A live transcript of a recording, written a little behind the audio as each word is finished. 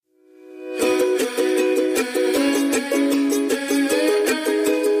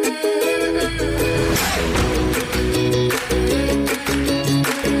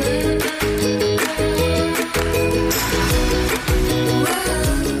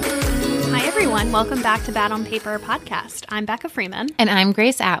everyone. Welcome back to Bad on Paper podcast. I'm Becca Freeman. And I'm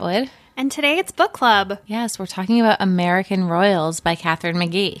Grace Atwood. And today it's book club. Yes, we're talking about American Royals by Katharine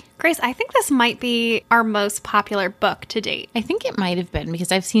McGee. Grace, I think this might be our most popular book to date. I think it might have been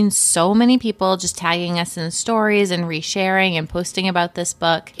because I've seen so many people just tagging us in stories and resharing and posting about this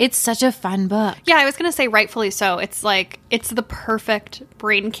book. It's such a fun book. Yeah, I was going to say rightfully so. It's like, it's the perfect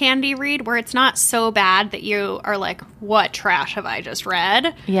brain candy read where it's not so bad that you are like, what trash have I just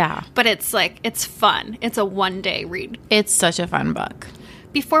read? Yeah. But it's like, it's fun. It's a one-day read. It's such a fun book.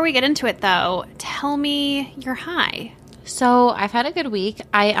 Before we get into it, though, tell me your high. So I've had a good week.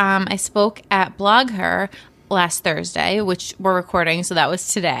 I spoke at Blog Her last Thursday, which we're recording, so that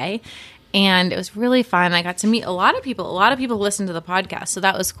was today. And it was really fun. I got to meet a lot of people. A lot of people listened to the podcast, so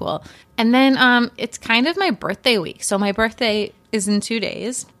that was cool. And then it's kind of my birthday week. So my birthday is in 2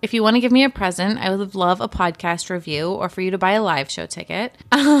 days. If you want to give me a present, I would love a podcast review or for you to buy a live show ticket.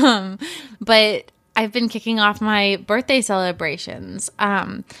 But I've been kicking off my birthday celebrations.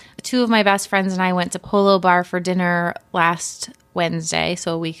 Two of my best friends and I went to Polo Bar for dinner last Wednesday,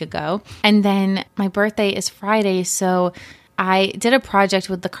 so a week ago. And then my birthday is Friday, so I did a project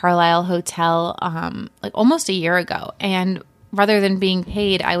with the Carlisle Hotel like almost a year ago. And rather than being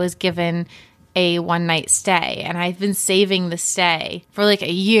paid, I was given a one-night stay, and I've been saving the stay for like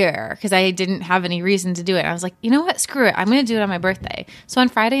a year because I didn't have any reason to do it. And I was like, you know what? Screw it. I'm going to do it on my birthday. So on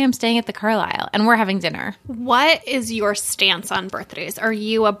Friday, I'm staying at the Carlisle, and we're having dinner. What is your stance on birthdays? Are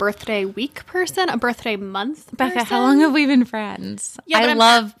you a birthday week person, a birthday month person? Becca, how long have we been friends? Yeah,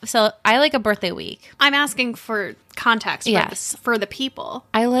 I like a birthday week. I'm asking for context for, Yes. for the people.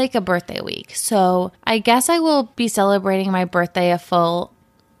 I like a birthday week. So I guess I will be celebrating my birthday a full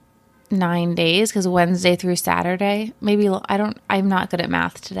 9 days because Wednesday through Saturday. Maybe I'm not good at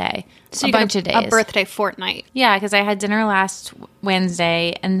math today. So a bunch of days. A birthday fortnight. Yeah, because I had dinner last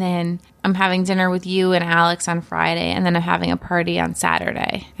Wednesday, and then I'm having dinner with you and Alex on Friday, and then I'm having a party on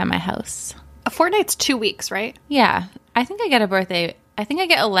Saturday at my house. A fortnight's 2 weeks, right? Yeah, I think I get a birthday. I think I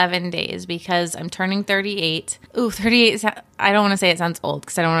get 11 days because I'm turning 38. Ooh, 38. I don't want to say it sounds old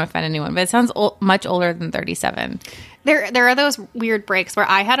because I don't want to offend anyone, but it sounds much older than 37. There are those weird breaks where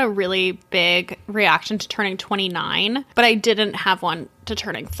I had a really big reaction to turning 29, but I didn't have one to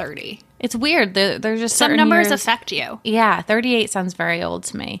turning 30. It's weird. There's just Some certain numbers years, affect you. Yeah, 38 sounds very old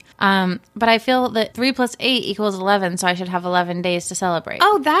to me. But I feel that 3 plus 8 equals 11, so I should have 11 days to celebrate.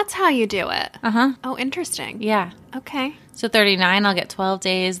 Oh, that's how you do it. Uh-huh. Oh, interesting. Yeah. Okay. So 39, I'll get 12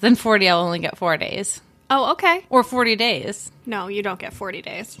 days. Then 40, I'll only get 4 days. Oh, okay. Or 40 days. No, you don't get 40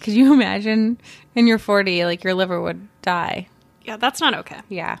 days. Could you imagine in your 40, like your liver would die? Yeah, that's not okay.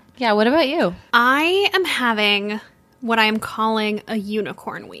 Yeah. Yeah, what about you? I am having what I'm calling a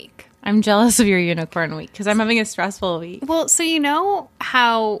unicorn week. I'm jealous of your unicorn week because I'm having a stressful week. Well, so you know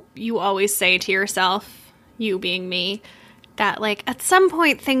how you always say to yourself, you being me, that like at some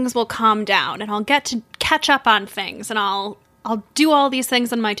point things will calm down and I'll get to catch up on things and I'll do all these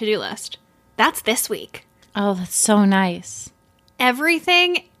things on my to-do list. That's this week. Oh, that's so nice.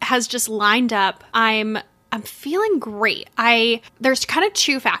 Everything has just lined up. I'm feeling great. There's kind of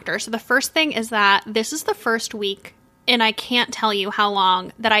two factors. So the first thing is that this is the first week, and I can't tell you how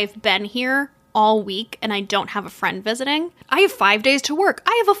long that I've been here all week and I don't have a friend visiting. I have 5 days to work.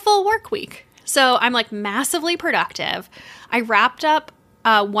 I have a full work week. So I'm like massively productive. I wrapped up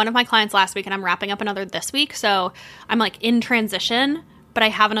one of my clients last week and I'm wrapping up another this week. So I'm like in transition, but I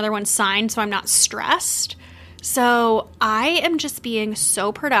have another one signed, so I'm not stressed. So I am just being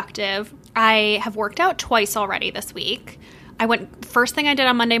so productive. I have worked out twice already this week. First thing I did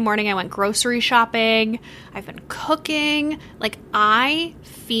on Monday morning, I went grocery shopping. I've been cooking. Like, I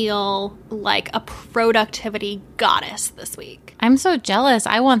feel like a productivity goddess this week. I'm so jealous.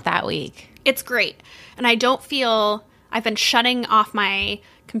 I want that week. It's great. And I don't feel, I've been shutting off my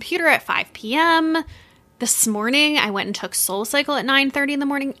computer at 5 p.m. This morning, I went and took SoulCycle at 9:30 in the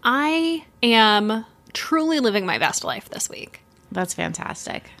morning. I am truly living my best life this week. That's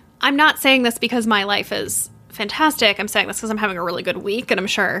fantastic. I'm not saying this because my life is fantastic. I'm saying this because I'm having a really good week, and I'm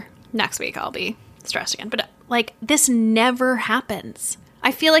sure next week I'll be stressed again. But, like, this never happens.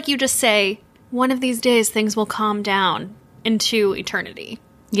 I feel like you just say, one of these days things will calm down into eternity.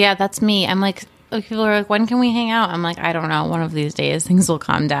 Yeah, that's me. I'm like, people are like, when can we hang out? I'm like, I don't know. One of these days things will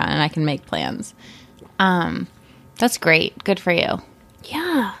calm down and I can make plans. That's great. Good for you.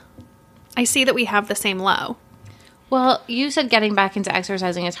 Yeah. I see that we have the same low. Well, you said getting back into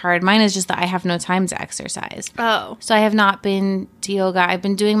exercising is hard. Mine is just that I have no time to exercise. Oh. So I have not been to yoga. I've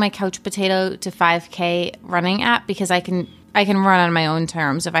been doing my Couch Potato to 5K running app because I can run on my own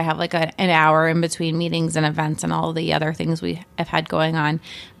terms if I have like an hour in between meetings and events and all the other things we have had going on.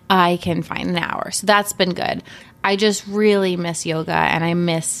 I can find an hour. So that's been good. I just really miss yoga, and I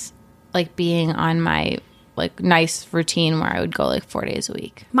miss like being on my like nice routine where I would go like 4 days a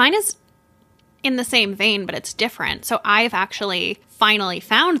week. Mine is in the same vein, but it's different. So I've actually finally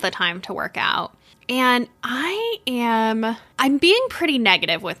found the time to work out, and I'm being pretty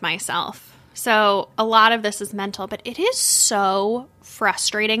negative with myself. So a lot of this is mental, but it is so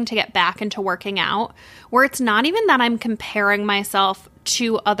frustrating to get back into working out, where it's not even that I'm comparing myself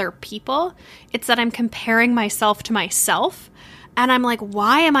to other people. It's that I'm comparing myself to myself. And I'm like,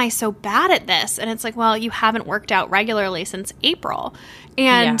 why am I so bad at this? And it's like, well, you haven't worked out regularly since April.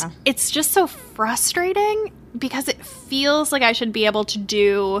 And it's just so frustrating because it feels like I should be able to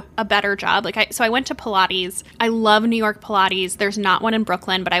do a better job. So I went to Pilates. I love New York Pilates. There's not one in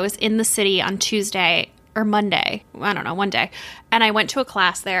Brooklyn, but I was in the city on Tuesday or Monday. I don't know, one day. And I went to a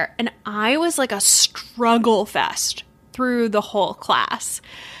class there, and I was like a struggle fest through the whole class.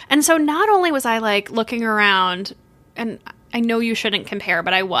 And so not only was I like looking around, and I know you shouldn't compare,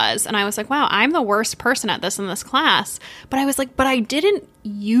 but I was. And I was like, wow, I'm the worst person at this in this class. But I was like, but I didn't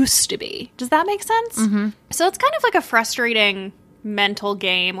used to be. Does that make sense? Mm-hmm. So it's kind of like a frustrating mental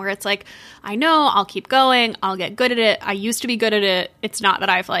game where it's like, I know I'll keep going. I'll get good at it. I used to be good at it. It's not that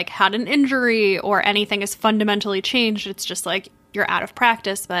I've like had an injury or anything has fundamentally changed. It's just like you're out of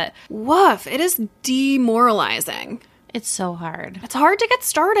practice. But woof, it is demoralizing. It's so hard. It's hard to get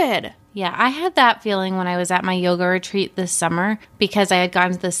started. Yeah, I had that feeling when I was at my yoga retreat this summer because I had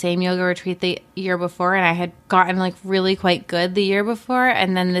gone to the same yoga retreat the year before, and I had gotten like really quite good the year before.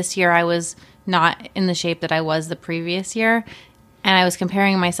 And then this year I was not in the shape that I was the previous year. And I was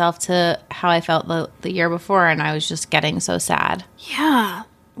comparing myself to how I felt the year before, and I was just getting so sad. Yeah.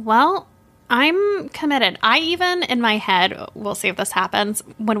 Well, I'm committed. I even, in my head, we'll see if this happens,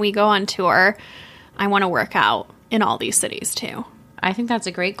 when we go on tour, I want to work out in all these cities too. I think that's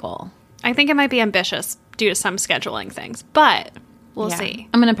a great goal. I think it might be ambitious due to some scheduling things, but we'll see.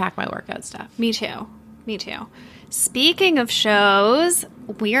 I'm going to pack my workout stuff. Me too. Me too. Speaking of shows,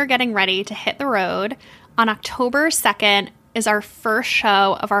 we are getting ready to hit the road. On October 2nd is our first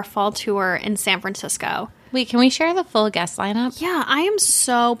show of our fall tour in San Francisco. Wait, can we share the full guest lineup? Yeah, I am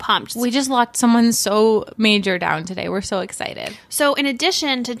so pumped. We just locked someone so major down today. We're so excited. So in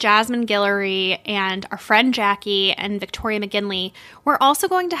addition to Jasmine Guillory and our friend Jackie and Victoria McGinley, we're also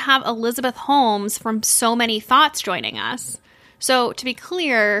going to have Elizabeth Holmes from So Many Thoughts joining us. So to be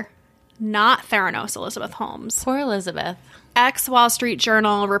clear, not Theranos Elizabeth Holmes. Poor Elizabeth. Ex-Wall Street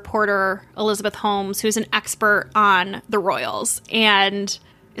Journal reporter Elizabeth Holmes, who's an expert on the royals and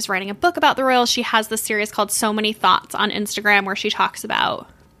is writing a book about the royals. She has this series called So Many Thoughts on Instagram where she talks about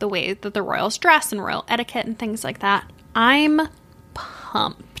the way that the royals dress and royal etiquette and things like that. I'm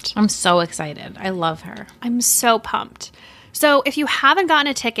pumped. I'm so excited. I love her. I'm so pumped. So if you haven't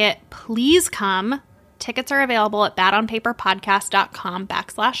gotten a ticket, please come. Tickets are available at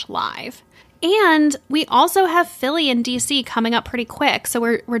badonpaperpodcast.com/live. And we also have Philly and DC coming up pretty quick. So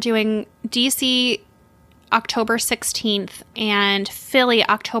we're doing DC October 16th and Philly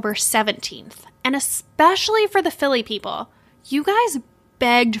October 17th. And especially for the Philly people, you guys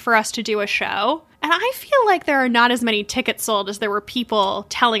begged for us to do a show. And I feel like there are not as many tickets sold as there were people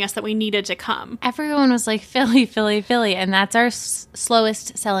telling us that we needed to come. Everyone was like, Philly, Philly, Philly. And that's our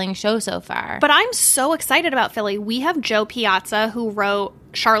slowest selling show so far. But I'm so excited about Philly. We have Joe Piazza, who wrote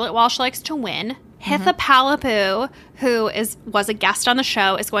Charlotte Walsh Likes to Win. Hitha Palapu, who was a guest on the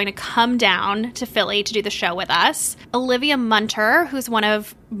show, is going to come down to Philly to do the show with us. Olivia Munter, who's one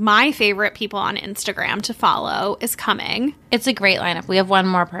of my favorite people on Instagram to follow, is coming. It's a great lineup. We have one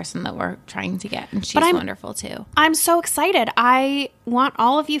more person that we're trying to get, and she's wonderful too. I'm so excited. I want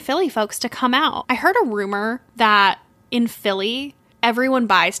all of you Philly folks to come out. I heard a rumor that in Philly, everyone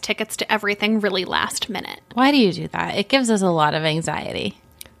buys tickets to everything really last minute. Why do you do that? It gives us a lot of anxiety.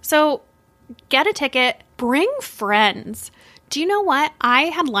 So get a ticket, bring friends. Do you know what? I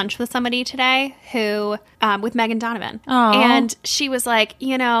had lunch with somebody today who, with Megan Donovan. Aww. And she was like,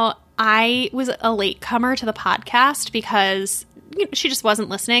 I was a latecomer to the podcast because she just wasn't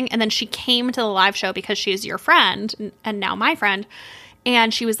listening. And then she came to the live show because she's your friend and now my friend.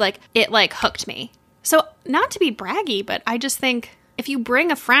 And she was like, it like hooked me. So not to be braggy, but I just think if you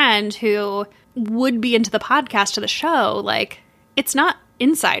bring a friend who would be into the podcast to the show, like it's not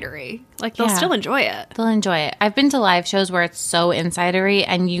insidery. Like they'll still enjoy it. They'll enjoy it. I've been to live shows where it's so insidery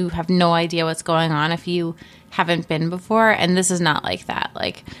and you have no idea what's going on if you haven't been before. And this is not like that.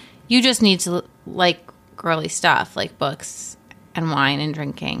 Like you just need to like girly stuff like books and wine and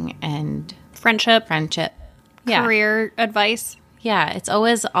drinking and friendship, career advice. Yeah, it's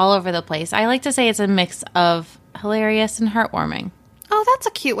always all over the place. I like to say it's a mix of hilarious and heartwarming. Oh, that's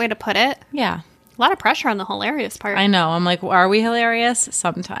a cute way to put it. Yeah. A lot of pressure on the hilarious part. I know. I'm like, are we hilarious?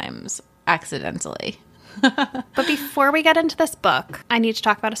 Sometimes. Accidentally. But before we get into this book, I need to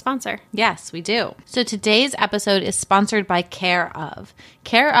talk about a sponsor. Yes, we do. So today's episode is sponsored by Care of.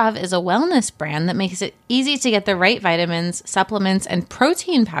 Care of is a wellness brand that makes it easy to get the right vitamins, supplements, and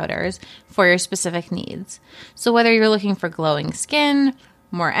protein powders for your specific needs. So whether you're looking for glowing skin,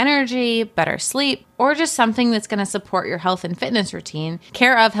 more energy, better sleep, or just something that's going to support your health and fitness routine,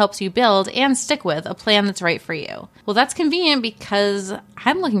 Care of helps you build and stick with a plan that's right for you. Well, that's convenient because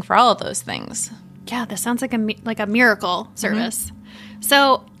I'm looking for all of those things. Yeah, this sounds like a miracle service.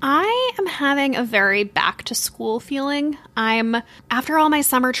 So I am having a very back to school feeling. After all my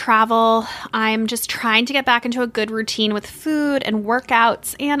summer travel, I'm just trying to get back into a good routine with food and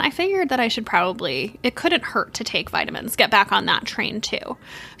workouts. And I figured that it couldn't hurt to take vitamins, get back on that train too.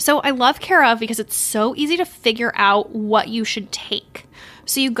 So I love Care of because it's so easy to figure out what you should take.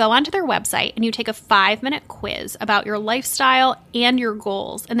 So you go onto their website and you take a 5-minute quiz about your lifestyle and your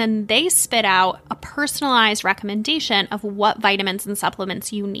goals, and then they spit out a personalized recommendation of what vitamins and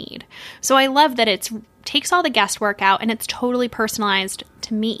supplements you need. So I love that it takes all the guesswork out and it's totally personalized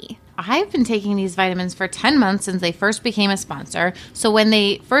to me. I've been taking these vitamins for 10 months since they first became a sponsor. So when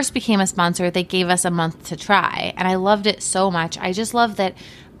they first became a sponsor, they gave us a month to try, and I loved it so much. I just love that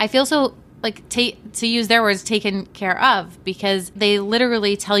I feel so to use their words, taken care of, because they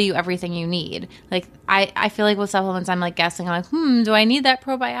literally tell you everything you need. Like, I feel like with supplements, I'm like guessing. I'm like, do I need that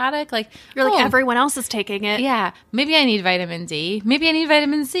probiotic? Like, you're like, everyone else is taking it. Yeah. Maybe I need vitamin D. Maybe I need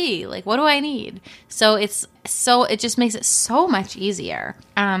vitamin C. Like, what do I need? So it just makes it so much easier.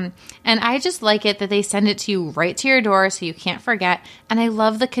 And I just like it that they send it to you right to your door so you can't forget. And I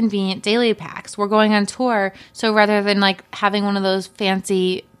love the convenient daily packs. We're going on tour, so rather than like having one of those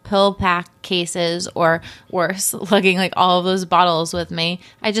fancy pill pack cases or worse, lugging like all of those bottles with me,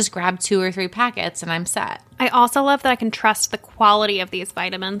 I just grab 2 or 3 packets and I'm set. I also love that I can trust the quality of these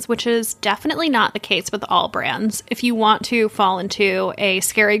vitamins, which is definitely not the case with all brands. If you want to fall into a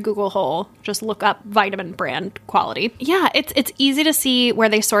scary Google hole, just look up vitamin brand quality. Yeah, it's easy to see where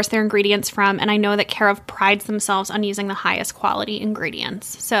they source their ingredients from, and I know that Care of prides themselves on using the highest quality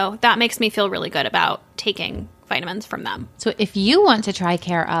ingredients. So that makes me feel really good about taking vitamins from them. So if you want to try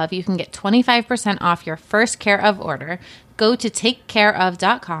Care of, you can get 25% off your first Care of order. Go to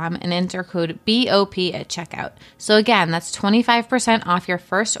takecareof.com and enter code BOP at checkout. So again, that's 25% off your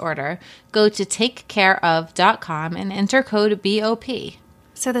first order. Go to takecareof.com and enter code BOP.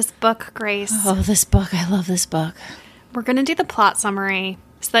 So this book, Grace. Oh, this book. I love this book. We're going to do the plot summary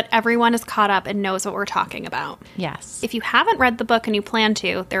so that everyone is caught up and knows what we're talking about. Yes. If you haven't read the book and you plan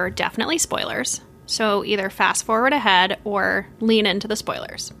to, there are definitely spoilers. So either fast forward ahead or lean into the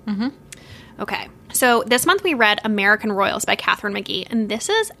spoilers. Mm-hmm. Okay. So this month we read American Royals by Katharine McGee, and this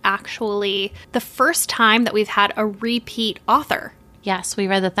is actually the first time that we've had a repeat author. Yes, we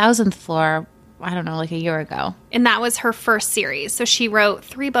read The 1000th Floor, I don't know, like a year ago. And that was her first series. So she wrote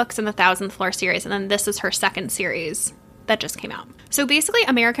 3 books in the 1000th Floor series, and then this is her second series that just came out. So basically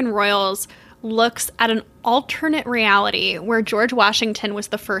American Royals looks at an alternate reality where George Washington was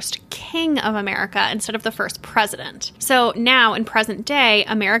the first king of America instead of the first president. So now, in present day,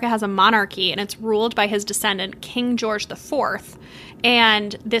 America has a monarchy, and it's ruled by his descendant, King George IV.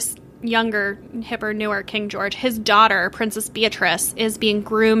 And this younger, hipper, newer King George, his daughter, Princess Beatrice, is being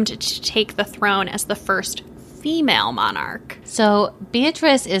groomed to take the throne as the first female monarch. So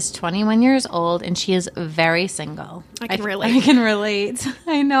Beatrice is 21 years old and she is very single. I can relate. I can relate.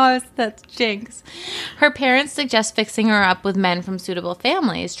 I know, that's jinx. Her parents suggest fixing her up with men from suitable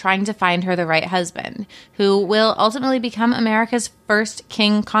families, trying to find her the right husband, who will ultimately become America's first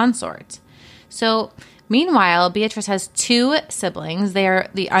king consort. So meanwhile, Beatrice has 2 siblings. They are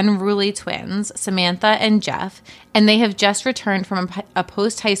the unruly twins, Samantha and Jeff, and they have just returned from a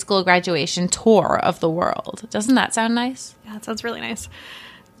post-high school graduation tour of the world. Doesn't that sound nice? Yeah, that sounds really nice.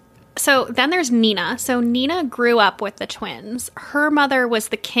 So then there's Nina. So Nina grew up with the twins. Her mother was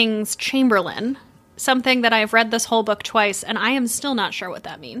the king's chamberlain, something that I've read this whole book twice, and I am still not sure what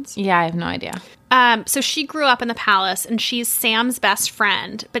that means. Yeah, I have no idea. So she grew up in the palace, and she's Sam's best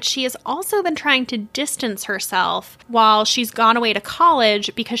friend, but she has also been trying to distance herself while she's gone away to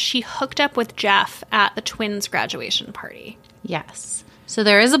college because she hooked up with Jeff at the twins' graduation party. Yes. So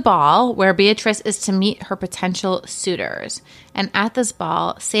there is a ball where Beatrice is to meet her potential suitors. And at this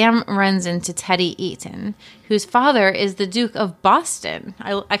ball, Sam runs into Teddy Eaton, whose father is the Duke of Boston.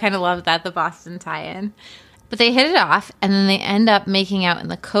 I kind of love that, the Boston tie-in. But they hit it off, and then they end up making out in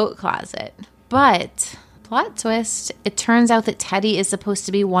the coat closet. But plot twist, it turns out that Teddy is supposed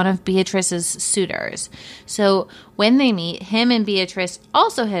to be one of Beatrice's suitors. So when they meet, him and Beatrice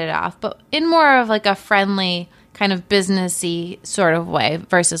also hit it off, but in more of like a friendly kind of businessy sort of way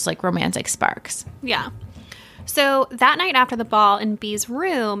versus like romantic sparks. Yeah. So that night after the ball in Bee's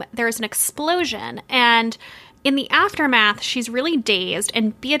room, there's an explosion, and in the aftermath, she's really dazed,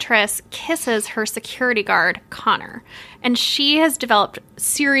 and Beatrice kisses her security guard, Connor. And she has developed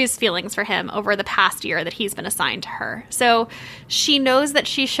serious feelings for him over the past year that he's been assigned to her. So she knows that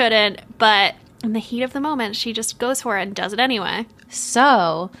she shouldn't, but in the heat of the moment, she just goes for it and does it anyway.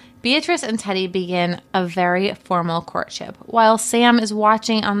 So Beatrice and Teddy begin a very formal courtship, while Sam is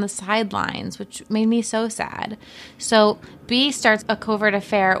watching on the sidelines, which made me so sad. So Bea starts a covert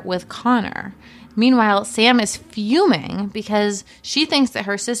affair with Connor. Meanwhile, Sam is fuming because she thinks that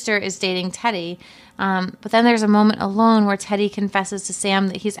her sister is dating Teddy. But then there's a moment alone where Teddy confesses to Sam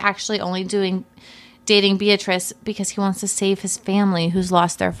that he's actually only dating Beatrice because he wants to save his family who's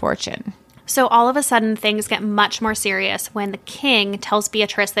lost their fortune. So all of a sudden, things get much more serious when the king tells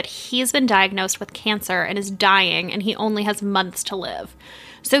Beatrice that he's been diagnosed with cancer and is dying, and he only has months to live.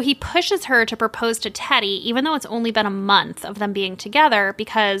 So he pushes her to propose to Teddy, even though it's only been a month of them being together,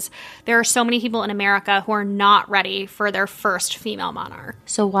 because there are so many people in America who are not ready for their first female monarch.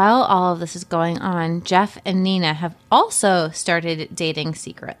 So while all of this is going on, Jeff and Nina have also started dating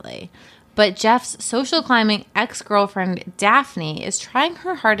secretly. But Jeff's social climbing ex-girlfriend, Daphne, is trying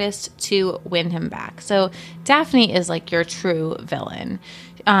her hardest to win him back. So Daphne is like your true villain.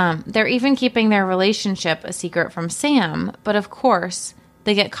 They're even keeping their relationship a secret from Sam, but of course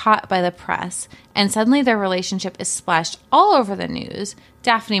they get caught by the press, and suddenly their relationship is splashed all over the news.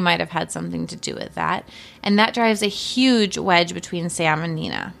 Daphne might have had something to do with that, and that drives a huge wedge between Sam and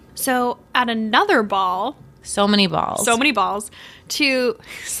Nina. So at another ball... So many balls. So many balls.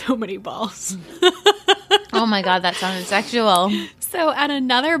 So many balls. Oh my God, that sounded sexual. So at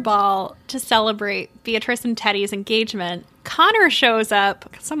another ball to celebrate Beatrice and Teddy's engagement, Connor shows up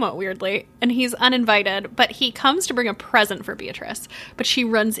somewhat weirdly, and he's uninvited, but he comes to bring a present for Beatrice. But she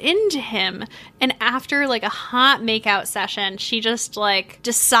runs into him, and after like a hot makeout session, she just like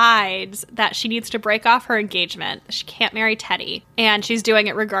decides that she needs to break off her engagement. She can't marry Teddy, and she's doing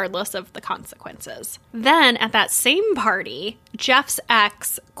it regardless of the consequences. Then at that same party, Jeff's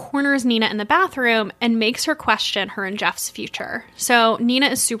ex corners Nina in the bathroom and makes her question her and Jeff's future. So Nina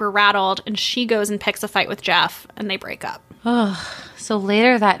is super rattled, and she goes and picks a fight with Jeff, and they break up. So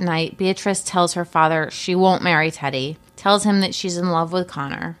later that night, Beatrice tells her father she won't marry Teddy, tells him that she's in love with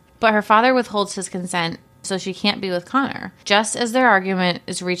Connor. But her father withholds his consent, so she can't be with Connor. Just as their argument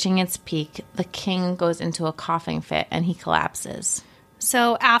is reaching its peak, the king goes into a coughing fit and he collapses.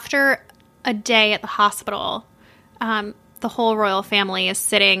 So after a day at the hospital, the whole royal family is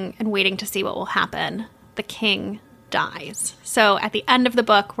sitting and waiting to see what will happen. The king dies. So at the end of the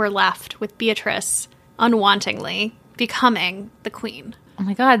book, we're left with Beatrice unwantingly becoming the queen. Oh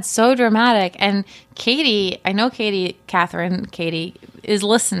my God, so dramatic. And Katie, I know Katie is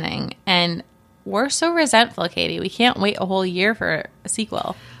listening, and we're so resentful, Katie. We can't wait a whole year for a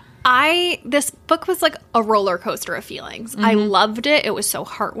sequel. This book was like a roller coaster of feelings. Mm-hmm. I loved it. It was so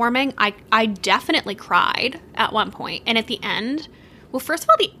heartwarming. I definitely cried at one point. And at the end, well, first of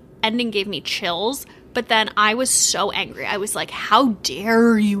all, the ending gave me chills, but then I was so angry. I was like, how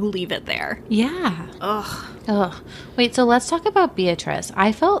dare you leave it there? Yeah. Ugh. Wait, so let's talk about Beatrice.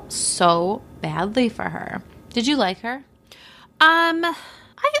 I felt so badly for her. Did you like her? I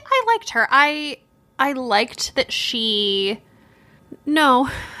liked her. I liked that she... No,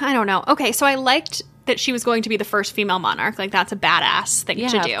 I don't know. Okay, so I liked that she was going to be the first female monarch. Like, that's a badass thing to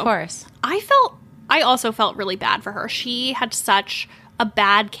do. Yeah, of course. I also felt really bad for her. She had such a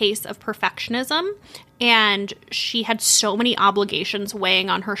bad case of perfectionism, and she had so many obligations weighing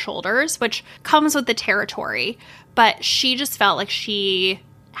on her shoulders, which comes with the territory. But she just felt like she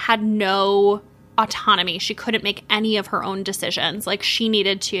had no autonomy. She couldn't make any of her own decisions. Like, she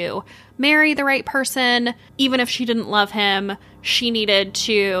needed to marry the right person. Even if she didn't love him, she needed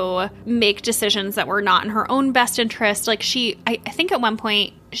to make decisions that were not in her own best interest. Like, I think at one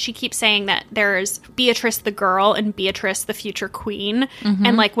point she keeps saying that there's Beatrice the girl and Beatrice the future queen. Mm-hmm.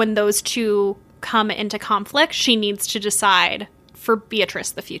 And like, when those two come into conflict, she needs to decide for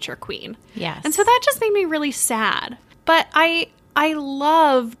Beatrice the future queen. Yes. And so that just made me really sad. But I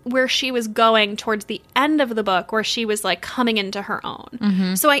love where she was going towards the end of the book, where she was like coming into her own.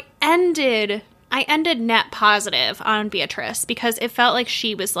 Mm-hmm. So I ended net positive on Beatrice, because it felt like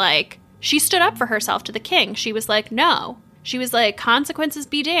she was like, she stood up for herself to the king. She was like, no. She was like, consequences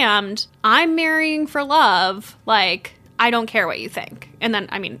be damned. I'm marrying for love. Like, I don't care what you think. And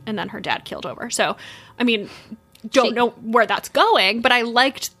then her dad killed over. So, I mean, don't know where that's going, but I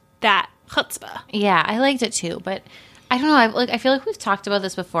liked that chutzpah. Yeah, I liked it too, but I don't know. I feel like we've talked about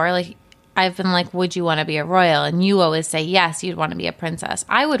this before. Like, I've been like, would you want to be a royal? And you always say, yes, you'd want to be a princess.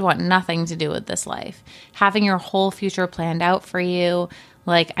 I would want nothing to do with this life. Having your whole future planned out for you.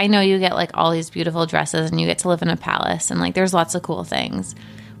 Like, I know you get like all these beautiful dresses and you get to live in a palace and like there's lots of cool things.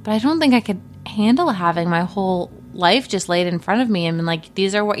 But I don't think I could handle having my whole life just laid in front of me and been like,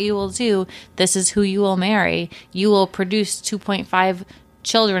 these are what you will do. This is who you will marry. You will produce 2.5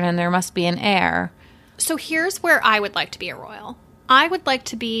 children and there must be an heir. So here's where I would like to be a royal. I would like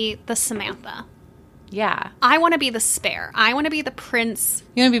to be the Samantha. Yeah. I want to be the spare. I want to be the prince.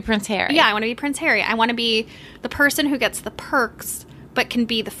 You want to be Prince Harry? Yeah, I want to be Prince Harry. I want to be the person who gets the perks but can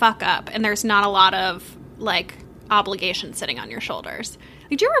be the fuck up and there's not a lot of, like, obligation sitting on your shoulders.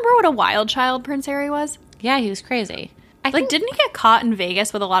 Like, do you remember what a wild child Prince Harry was? Yeah, he was crazy. Didn't he get caught in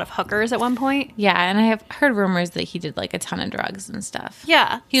Vegas with a lot of hookers at one point? Yeah, and I have heard rumors that he did, like, a ton of drugs and stuff.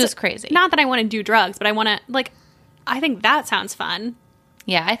 Yeah. He was crazy. Not that I want to do drugs, but I want to, like, I think that sounds fun.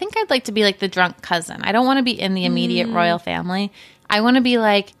 Yeah, I think I'd like to be, like, the drunk cousin. I don't want to be in the immediate royal family. I want to be,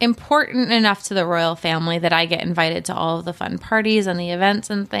 like, important enough to the royal family that I get invited to all of the fun parties and the events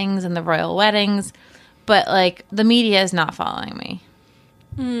and things and the royal weddings. But, like, the media is not following me.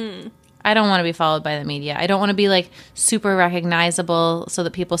 I don't want to be followed by the media. I don't want to be, like, super recognizable so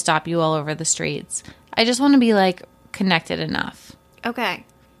that people stop you all over the streets. I just want to be, like, connected enough. Okay.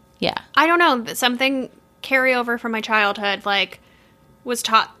 Yeah. I don't know. Something carry over from my childhood, like, was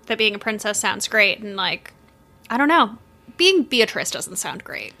taught that being a princess sounds great. And, like, I don't know. Being Beatrice doesn't sound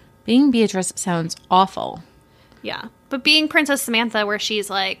great. Being Beatrice sounds awful. Yeah. But being Princess Samantha, where she's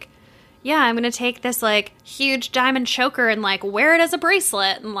like, yeah, I'm going to take this, like, huge diamond choker and, like, wear it as a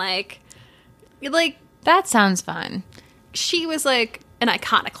bracelet. And, like, that sounds fun. She was, like, an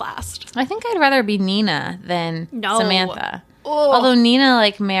iconoclast. I think I'd rather be Nina than Samantha. Oh. Although Nina,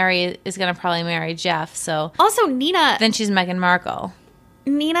 like, is going to probably marry Jeff, so. Also, Nina. Then she's Meghan Markle.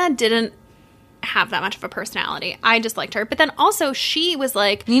 Nina didn't have that much of a personality. I just liked her. But then also she was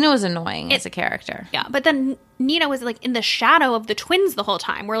like... Nina was annoying as a character. Yeah, but then Nina was like in the shadow of the twins the whole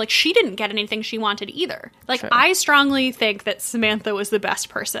time, where like she didn't get anything she wanted either. Like, True. I strongly think that Samantha was the best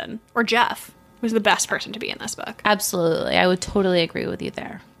person, or Jeff was the best person to be in this book. Absolutely. I would totally agree with you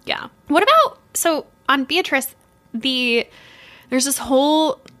there. Yeah. What about... So, on Beatrice, there's this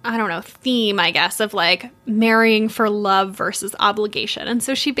whole, I don't know, theme, I guess, of like marrying for love versus obligation. And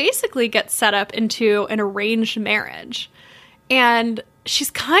so she basically gets set up into an arranged marriage. And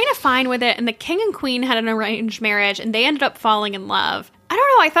she's kind of fine with it. And the king and queen had an arranged marriage and they ended up falling in love. I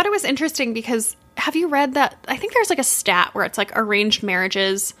don't know. I thought it was interesting because have you read that? I think there's like a stat where it's like arranged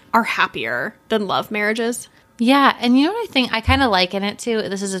marriages are happier than love marriages. Yeah, and you know what I think? I kind of liken it to,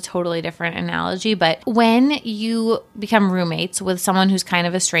 this is a totally different analogy, but when you become roommates with someone who's kind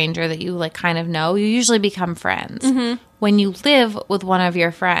of a stranger that you like kind of know, you usually become friends. Mm-hmm. When you live with one of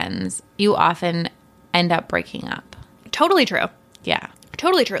your friends, you often end up breaking up. Totally true. Yeah.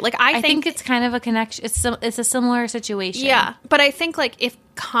 Totally true. Like I think it's kind of a connection. It's a similar situation. Yeah, but I think like if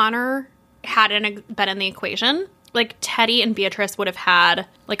Connor hadn't been in the equation, like Teddy and Beatrice would have had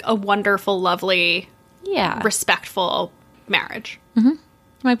like a wonderful, lovely... Yeah. respectful marriage. Mm-hmm.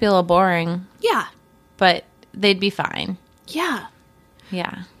 It might be a little boring. Yeah. But they'd be fine. Yeah.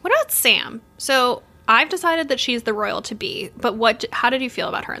 Yeah. What about Sam? So I've decided that she's the royal to be, but how did you feel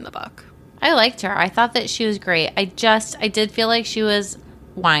about her in the book? I liked her. I thought that she was great. I did feel like she was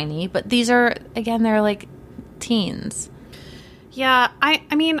whiny, but these are, again, they're like teens. Yeah.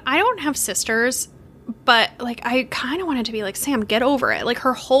 I mean, I don't have sisters, but, like, I kind of wanted to be like, Sam, get over it. Like,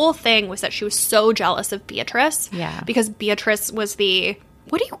 her whole thing was that she was so jealous of Beatrice. Yeah. Because Beatrice was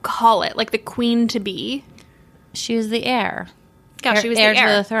what do you call it? Like, the queen to be? She was the heir. Yeah, she was the heir. To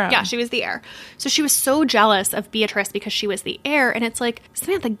the throne. Yeah, she was the heir. So she was so jealous of Beatrice because she was the heir. And it's like,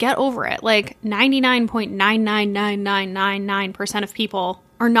 Samantha, get over it. Like, 99.99999% of people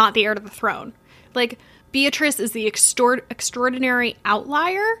are not the heir to the throne. Like... Beatrice is the extraordinary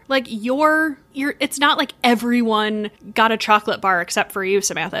outlier. Like, it's not like everyone got a chocolate bar except for you,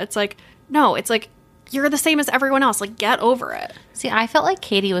 Samantha. It's like, no, it's like, you're the same as everyone else. Like, get over it. See, I felt like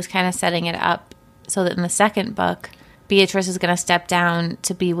Katie was kind of setting it up so that in the second book, Beatrice is going to step down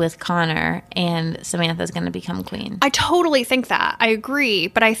to be with Connor and Samantha's going to become queen. I totally think that. I agree.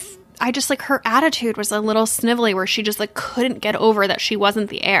 But I just, like, her attitude was a little snivelly where she just, like, couldn't get over that she wasn't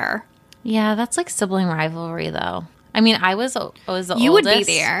the heir. Yeah, that's like sibling rivalry, though. I mean, I was the oldest. You would be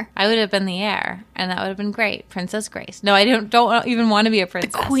the heir. I would have been the heir, and that would have been great. Princess Grace. No, I don't even want to be a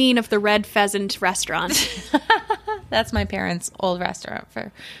princess. The queen of the Red Pheasant restaurant. That's my parents' old restaurant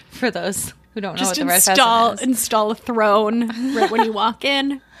for those who don't know Just what the Red Pheasant is. install a throne right when you walk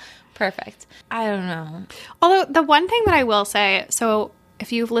in. Perfect. I don't know. Although the one thing that I will say, so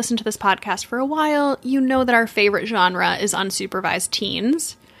if you've listened to this podcast for a while, you know that our favorite genre is unsupervised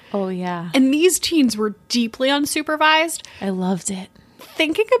teens. Oh, yeah. And these teens were deeply unsupervised. I loved it.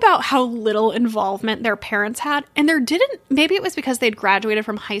 Thinking about how little involvement their parents had, and maybe it was because they'd graduated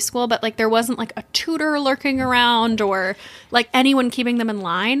from high school, but like there wasn't like a tutor lurking around or like anyone keeping them in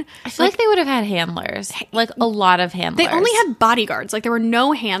line. I feel like they would have had handlers, like a lot of handlers. They only had bodyguards. Like there were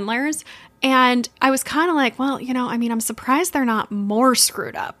no handlers. And I was kind of like, well, I'm surprised they're not more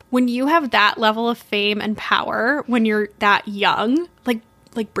screwed up. When you have that level of fame and power, when you're that young,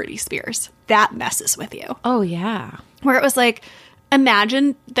 like Britney Spears, that messes with you. Oh, yeah. Where it was like,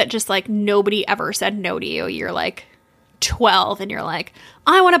 imagine that just like nobody ever said no to you. You're like 12 and you're like,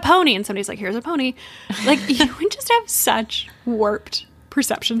 I want a pony. And somebody's like, here's a pony. Like you would just have such warped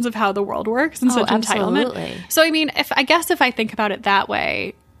perceptions of how the world works and such absolutely. entitlement. So, if I think about it that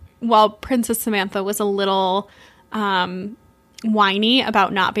way, while Princess Samantha was a little whiny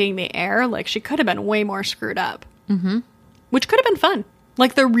about not being the heir, like she could have been way more screwed up, which could have been fun.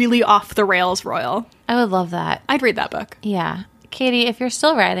 Like the really off the rails royal. I would love that. I'd read that book. Yeah. Katie, if you're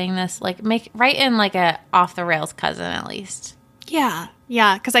still writing this, like write in like a off the rails cousin at least. Yeah.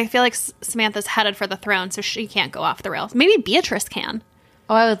 Yeah. Because I feel like Samantha's headed for the throne, so she can't go off the rails. Maybe Beatrice can.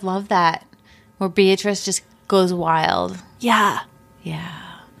 Oh, I would love that. Where Beatrice just goes wild. Yeah. Yeah.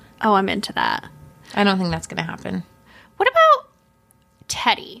 Oh, I'm into that. I don't think that's going to happen. What about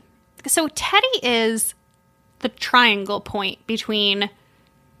Teddy? So Teddy is the triangle point between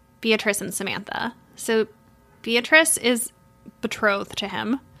Beatrice and Samantha. So Beatrice is betrothed to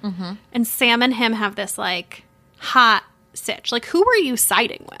him, and Sam and him have this like hot sitch. Like, who were you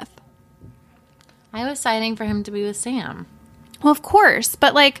siding with? I was siding for him to be with Sam. Well, of course,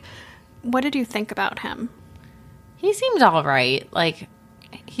 but like, what did you think about him? He seemed all right. Like,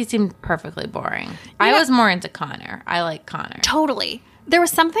 he seemed perfectly boring. I was more into Connor. I like Connor. Totally. There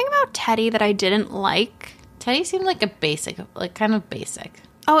was something about Teddy that I didn't like. Teddy seemed like kind of basic.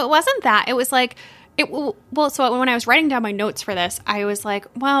 Oh, it wasn't that. It was like, so when I was writing down my notes for this, I was like,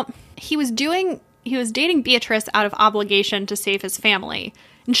 well, he was dating Beatrice out of obligation to save his family.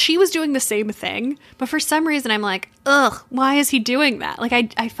 And she was doing the same thing. But for some reason, I'm like, ugh, why is he doing that?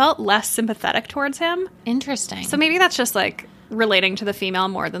 Like, I felt less sympathetic towards him. Interesting. So maybe that's just like relating to the female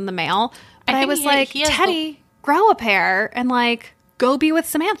more than the male. But I was like, Teddy, grow a pair and like go be with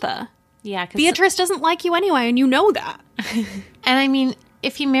Samantha. Yeah. Beatrice doesn't like you anyway, and you know that. And I mean,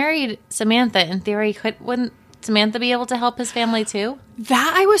 if he married Samantha, in theory, wouldn't Samantha be able to help his family too?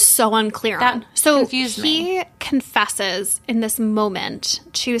 That I was so unclear on. So confused me. He confesses in this moment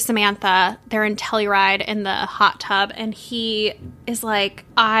to Samantha. They're in Telluride in the hot tub, and he is like,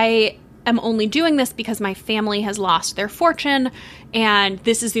 I am only doing this because my family has lost their fortune, and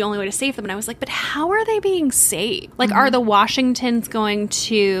this is the only way to save them. And I was like, but how are they being saved? Like, are the Washingtons going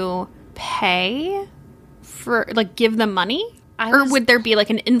to pay for, like, give them money? Or would there be like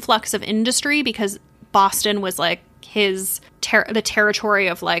an influx of industry because Boston was like the territory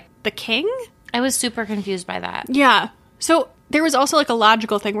of like the king? I was super confused by that. Yeah. So there was also like a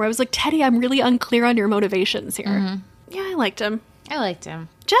logical thing where I was like, Teddy, I'm really unclear on your motivations here. Yeah, I liked him.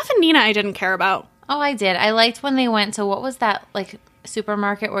 Jeff and Nina I didn't care about. Oh, I did. I liked when they went to, what was that, like,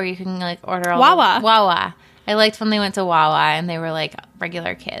 supermarket where you can like order all Wawa. Wawa. I liked when they went to Wawa and they were like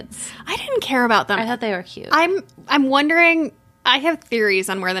regular kids. I didn't care about them. I thought they were cute. I'm wondering. I have theories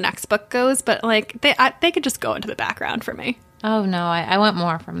on where the next book goes, but like they could just go into the background for me. Oh no, I want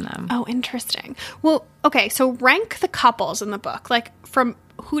more from them. Oh, interesting. Well, okay, so rank the couples in the book. Like, from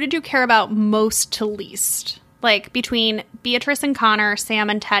who did you care about most to least? Like, between Beatrice and Connor, Sam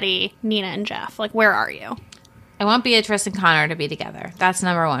and Teddy, Nina and Jeff. Like, where are you? I want Beatrice and Connor to be together. That's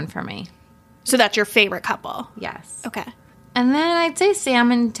number one for me. So that's your favorite couple? Yes. Okay. And then I'd say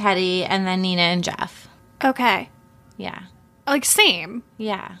Sam and Teddy, and then Nina and Jeff. Okay. Yeah. Like, same.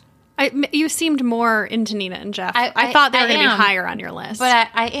 Yeah. You seemed more into Nina and Jeff. I thought they were going to be higher on your list. But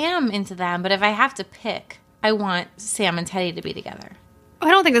I am into them. But if I have to pick, I want Sam and Teddy to be together. I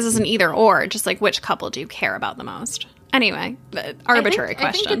don't think this is an either or. Just like, which couple do you care about the most? Anyway, arbitrary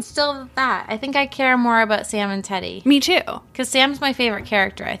question. I think it's still that. I think I care more about Sam and Teddy. Me too. Because Sam's my favorite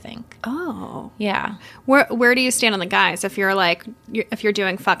character, I think. Oh. Yeah. Where do you stand on the guys? If you're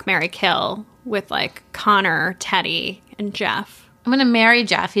doing fuck, marry, kill with like Connor, Teddy, and Jeff. I'm going to marry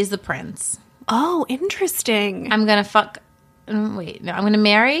Jeff. He's the prince. Oh, interesting. I'm going to fuck. Wait, no. I'm going to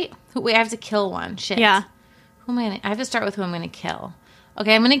marry. Wait, I have to kill one. Shit. Yeah. Who am I have to start with who I'm going to kill.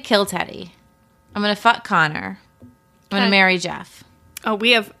 Okay, I'm going to kill Teddy. I'm going to fuck Connor. I'm going to marry Jeff. Oh,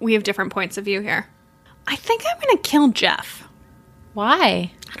 we have different points of view here. I think I'm going to kill Jeff.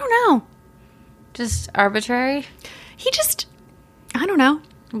 Why? I don't know. Just arbitrary? I don't know.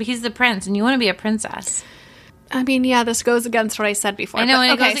 But he's the prince, and you want to be a princess. I mean, yeah, this goes against what I said before. I know, but,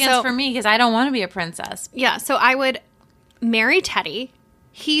 and it goes against for me because I don't want to be a princess. Yeah, so I would marry Teddy.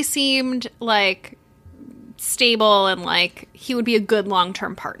 He seemed like stable and like he would be a good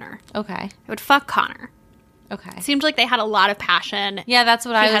long-term partner. Okay. I would fuck Connor. Okay. It seemed like they had a lot of passion. Yeah, that's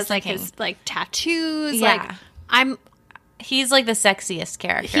what I was has, thinking. Like, his, like, tattoos. Yeah. Like, He's, like, the sexiest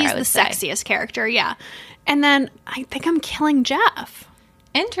character, he's I would the say. sexiest character, yeah. And then I think I'm killing Jeff.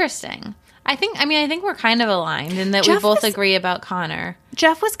 Interesting. I think we're kind of aligned in that Jeff we both was- agree about Connor.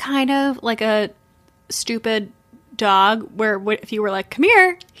 Jeff was kind of like a stupid dog where if you were like, come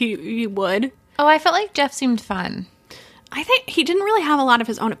here, he would. Oh, I felt like Jeff seemed fun. I think he didn't really have a lot of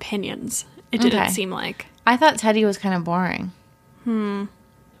his own opinions. It didn't Okay. seem like. I thought Teddy was kind of boring.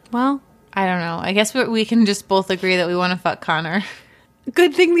 Well, I don't know. I guess we can just both agree that we want to fuck Connor.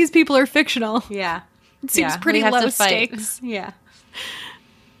 good thing these people are fictional. Yeah. It seems pretty low stakes. Yeah.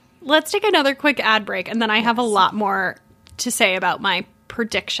 Let's take another quick ad break, and then I have a lot more to say about my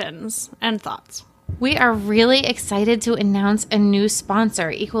predictions and thoughts. We are really excited to announce a new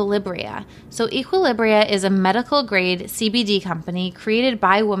sponsor, Equilibria. So Equilibria is a medical-grade CBD company created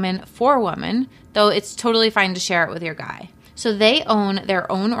by women for women, though it's totally fine to share it with your guy. So they own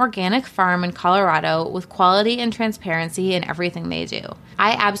their own organic farm in Colorado with quality and transparency in everything they do.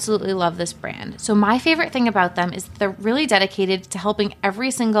 I absolutely love this brand. So my favorite thing about them is that they're really dedicated to helping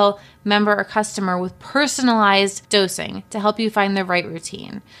every single member or customer with personalized dosing to help you find the right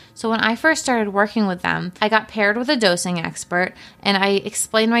routine. So when I first started working with them, I got paired with a dosing expert and I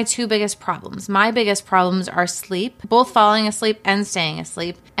explained my two biggest problems. My biggest problems are sleep, both falling asleep and staying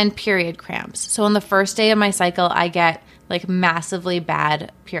asleep, and period cramps. So on the first day of my cycle, I get like massively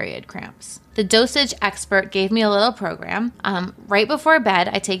bad period cramps. The dosage expert gave me a little program. Right before bed,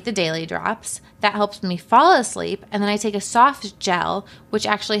 I take the daily drops. That helps me fall asleep. And then I take a soft gel, which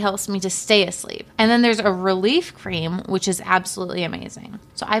actually helps me to stay asleep. And then there's a relief cream, which is absolutely amazing.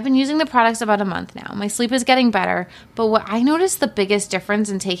 So I've been using the products about a month now. My sleep is getting better. But what I noticed the biggest difference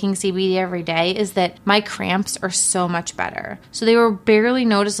in taking CBD every day is that my cramps are so much better. So they were barely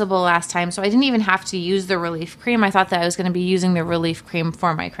noticeable last time. So I didn't even have to use the relief cream. I thought that I was going to be using the relief cream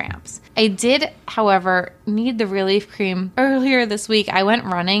for my cramps. I did, however, need the relief cream earlier this week. I went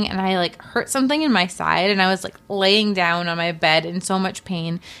running and I hurt something in my side and I was laying down on my bed in so much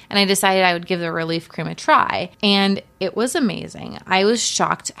pain, and I decided I would give the relief cream a try, and it was amazing. I was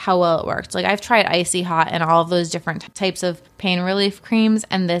shocked how well it worked. I've tried Icy Hot and all of those different types of pain relief creams,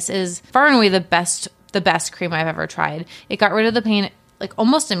 and this is far and away the best cream I've ever tried. It got rid of the pain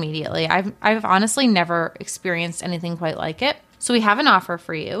almost immediately. I've honestly never experienced anything quite like it. So we have an offer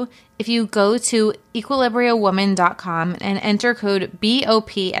for you. If you go to equilibriawoman.com and enter code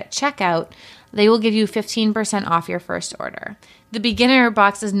BOP at checkout, they will give you 15% off your first order. The beginner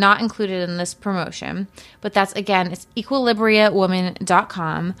box is not included in this promotion, but it's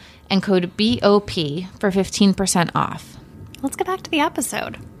equilibriawoman.com and code BOP for 15% off. Let's get back to the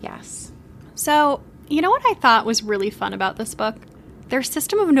episode. Yes. So, you know what I thought was really fun about this book? Their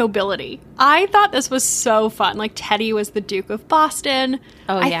system of nobility. I thought this was so fun. Teddy was the Duke of Boston.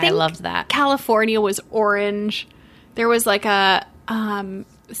 Oh, yeah, I loved that. California was orange. There was there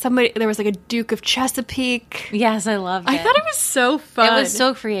was a Duke of Chesapeake. Yes, I loved it. I thought it was so fun. It was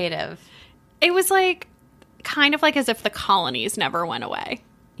so creative. It was kind of as if the colonies never went away.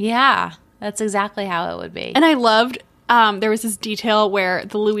 Yeah, that's exactly how it would be. And I loved there was this detail where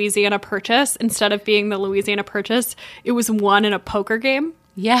the Louisiana Purchase, instead of being the Louisiana Purchase, it was won in a poker game.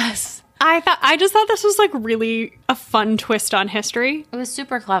 Yes. I just thought this was really a fun twist on history. It was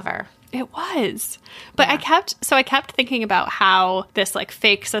super clever. It was. But I kept thinking about how this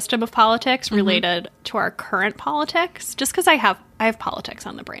fake system of politics related to our current politics, just because I have politics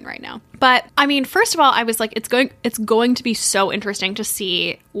on the brain right now. But I mean, first of all, I was it's going to be so interesting to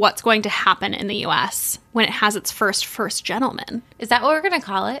see what's going to happen in the US when it has its first gentleman. Is that what we're going to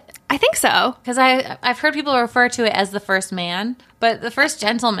call it? I think so. Because I've heard people refer to it as the first man, but the first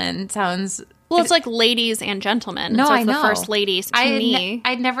gentleman sounds... Well, it's ladies and gentlemen. No, so it's I know. the first ladies to me.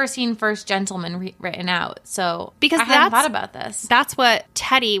 I'd never seen first gentleman written out, so because I hadn't thought about this. That's what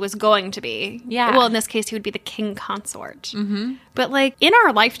Teddy was going to be. Yeah. Well, in this case, he would be the king consort. Mm-hmm. But in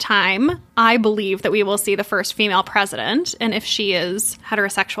our lifetime, I believe that we will see the first female president, and if she is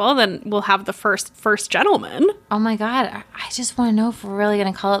heterosexual, then we'll have the first gentleman. Oh my God. I just want to know if we're really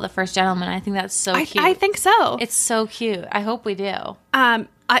going to call it the first gentleman. I think that's so cute. I think so. It's so cute. I hope we do.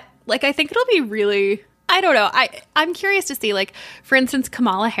 I think it'll be really... I don't know. I'm curious to see, like, for instance,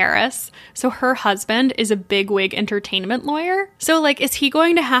 Kamala Harris. So her husband is a bigwig entertainment lawyer. So, like, is he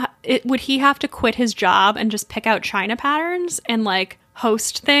going to would he have to quit his job and just pick out China patterns and, like,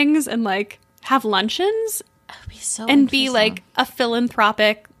 host things and, like, have luncheons? That would be so and be, interesting. like, a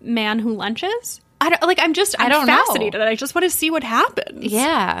philanthropic man who lunches? I'm don't know. fascinated. I just want to see what happens.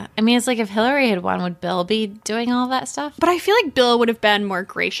 Yeah. I mean, it's like if Hillary had won, would Bill be doing all that stuff? But I feel like Bill would have been more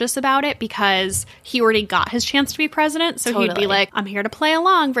gracious about it because he already got his chance to be president. So he'd Totally. be like, I'm here to play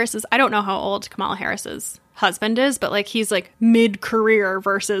along versus, I don't know how old Kamala Harris's husband is, but like he's like mid-career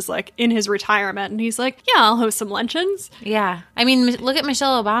versus like in his retirement. And he's like, yeah, I'll host some luncheons. Yeah. I mean, look at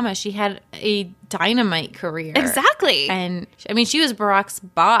Michelle Obama. She had a dynamite career. Exactly. And I mean, she was Barack's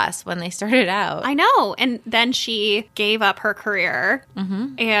boss when they started out. I know. And then she gave up her career.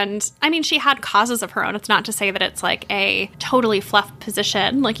 Mm-hmm. And I mean, she had causes of her own. It's not to say that it's like a totally fluff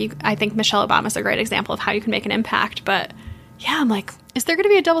position. Like, I think Michelle Obama's a great example of how you can make an impact. But yeah, I'm like, is there going to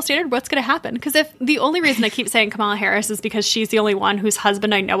be a double standard? What's going to happen? Because if the only reason I keep saying Kamala Harris is because she's the only one whose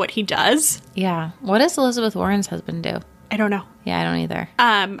husband I know what he does. Yeah. What does Elizabeth Warren's husband do? I don't know. Yeah, I don't either.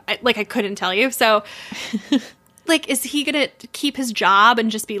 I couldn't tell you. So, like, is he going to keep his job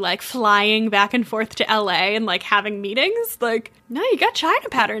and just be, like, flying back and forth to L.A. and, like, having meetings? Like, no, you got China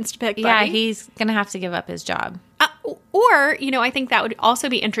patterns to pick, buddy. Yeah, he's going to have to give up his job. Or, you know, I think that would also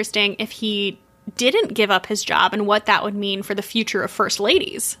be interesting if he didn't give up his job and what that would mean for the future of first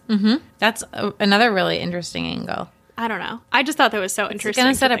ladies. Mm-hmm. That's another really interesting angle. I don't know. I just thought that was so interesting. It's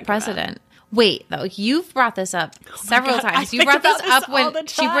going to set a think about. precedent. Wait, though, you've brought this up several God, I times. You think brought this about up this when all the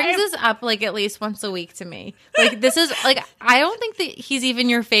she brings time. this up like at least once a week to me. Like, this is like, I don't think that he's even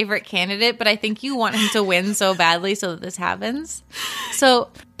your favorite candidate, but I think you want him to win so badly so that this happens. So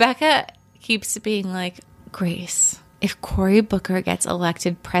Becca keeps being like, Grace, if Cory Booker gets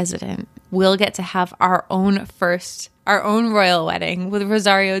elected president, we'll get to have our own royal wedding with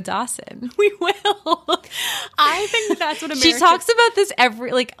Rosario Dawson. We will. I think that's what America... She talks about this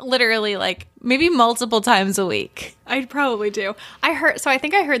literally, maybe multiple times a week. I probably do. I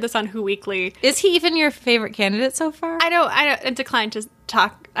think I heard this on Who Weekly. Is he even your favorite candidate so far? I decline to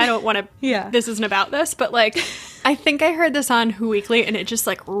talk. I don't want to. Yeah. This isn't about this, but like, I think I heard this on Who Weekly, and it just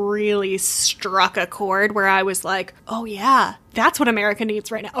like really struck a chord where I was like, oh yeah, that's what America needs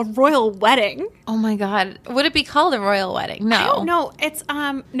right now—a royal wedding. Oh my God, would it be called a royal wedding? No, I don't know. It's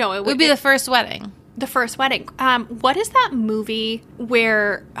no, it would be the first wedding. The first wedding. What is that movie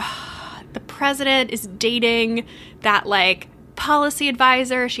where the president is dating that like policy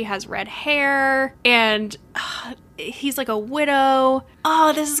advisor? She has red hair and he's like a widow.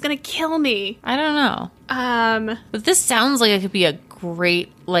 Oh, this is gonna kill me. I don't know. But this sounds like it could be a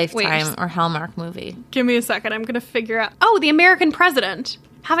great Lifetime or Hallmark movie. Give me a second. I'm gonna figure out. Oh, The American President.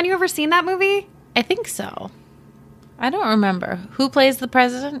 Haven't you ever seen that movie? I think so. I don't remember. Who plays the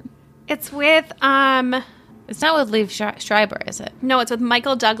president? It's with It's not with Liev Schreiber, is it? no, it's with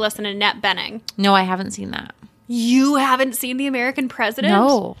Michael Douglas and Annette Bening. No, I haven't seen that. You haven't seen The American President?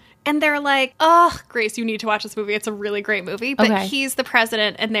 No. And they're like, oh, Grace, you need to watch this movie. It's a really great movie. But Okay. he's the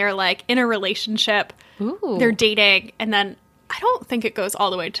president, and they're like in a relationship. Ooh. They're dating, and then I don't think it goes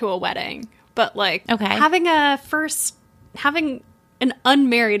all the way to a wedding. But like, Okay. having an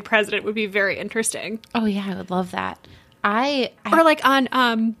unmarried president would be very interesting. Oh yeah, I would love that. I Or like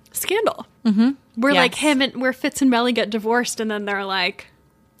on Scandal, where like Yes. where Fitz and Melly get divorced, and then they're like,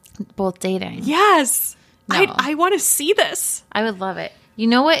 both dating. yes, No. I want to see this. I would love it. You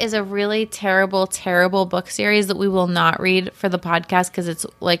know what is a really terrible, terrible book series that we will not read for the podcast because it's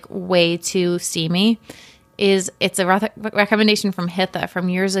like way too steamy? It's a recommendation from Hitha from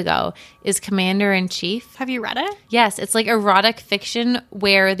years ago. Is Commander in Chief? Have you read it? Yes, it's like erotic fiction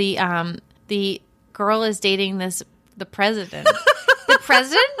where the girl is dating the president. The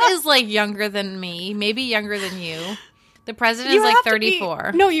president is like younger than me, maybe younger than you. The president is like have to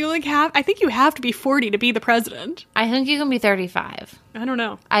 34. No, I think you have to be 40 to be the president. I think you can be 35. I don't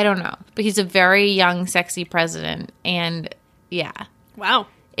know. I don't know. But he's a very young, sexy president. And yeah. Wow.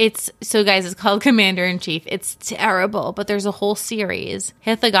 So guys, it's called Commander in Chief. It's terrible, but there's a whole series.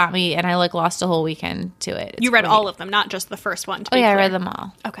 Hitha got me and I like lost a whole weekend to it. It's You read great. all of them, not just the first one. Oh yeah, I read them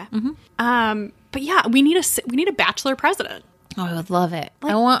all. Okay. But yeah, we need a bachelor president. Oh, I would love it.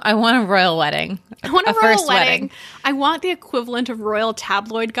 I want a royal wedding. I want a royal first wedding. I want the equivalent of royal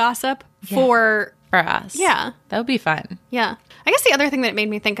tabloid gossip for us. Yeah. That would be fun. yeah. I guess the other thing that it made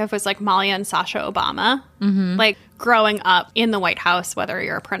me think of was like Malia and Sasha Obama, like growing up in the White House, whether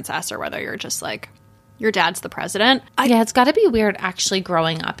you're a princess or whether you're just like your dad's the president. Yeah, it's got to be weird actually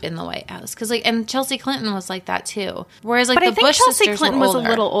growing up in the White House because and Chelsea Clinton was like that too. Whereas like But the I think Bush Chelsea sisters Clinton were was a older.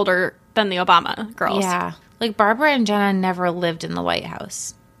 little older than the Obama girls. Yeah. Like, Barbara and Jenna never lived in the White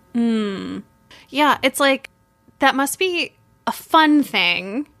House. Yeah, it's like, that must be a fun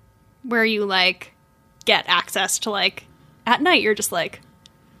thing where you, like, get access to, like, at night you're just like,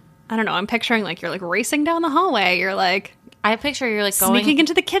 I don't know, I'm picturing, like, you're, like, racing down the hallway. You're, like, I picture you're, like, going... sneaking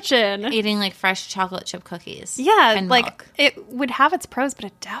into the kitchen. Eating, like, fresh chocolate chip cookies. Yeah, and like, milk. it would have its pros, but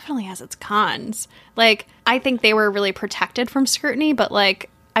it definitely has its cons. Like, I think they were really protected from scrutiny, but, like,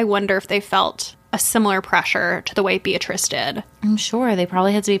 I wonder if they felt a similar pressure to the way Beatrice did. I'm sure they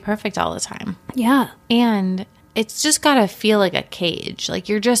probably had to be perfect all the time. Yeah. And it's just gotta feel like a cage. Like,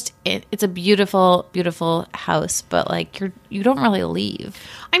 you're just... It's a beautiful, beautiful house, but, like, you don't really leave.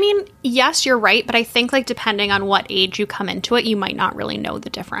 I mean, yes, you're right, but I think, like, depending on what age you come into it, you might not really know the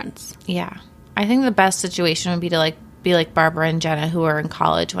difference. Yeah. I think the best situation would be to, like, be like Barbara and Jenna, who were in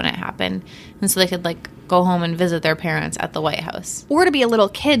college when it happened. And so they could, like, go home and visit their parents at the White House. Or to be a little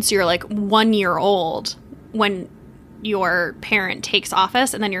kid, so you're, like, 1 year old when your parent takes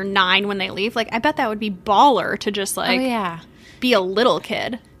office, and then you're 9 when they leave. Like, I bet that would be baller to just, like, Oh, yeah. be a little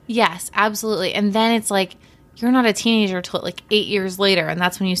kid. Yes, absolutely. And then it's like, you're not a teenager till, like, 8 years later, and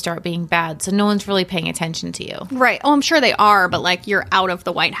that's when you start being bad. So no one's really paying attention to you. Right. Oh, I'm sure they are, but, like, you're out of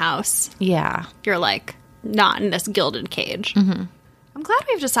the White House. Yeah. You're, like, not in this gilded cage. Mm-hmm. I'm glad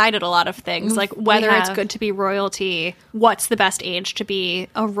we've decided a lot of things, like whether it's good to be royalty, what's the best age to be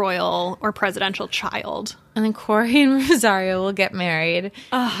a royal or presidential child. And then Corey and Rosario will get married.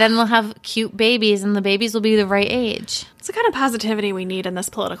 Then they'll have cute babies, and the babies will be the right age. It's the kind of positivity we need in this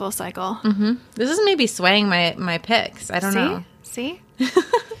political cycle. Mm-hmm. This is maybe swaying my picks. I don't know. See?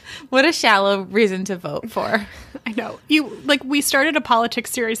 What a shallow reason to vote for. I know. We started a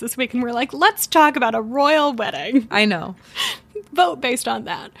politics series this week, and we're like, let's talk about a royal wedding. I know. Vote based on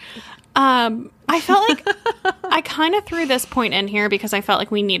that. I felt like I kind of threw this point in here because I felt like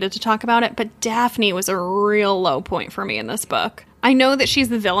we needed to talk about it, but Daphne was a real low point for me in this book. I know that she's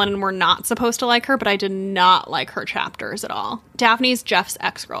the villain and we're not supposed to like her, but I did not like her chapters at all. Daphne's Jeff's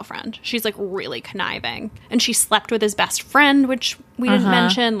ex-girlfriend. She's, like, really conniving. And she slept with his best friend, which we didn't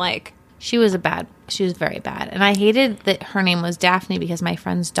mention. Like, she was very bad. And I hated that her name was Daphne because my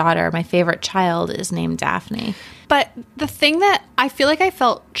friend's daughter, my favorite child, is named Daphne. But the thing that I feel like I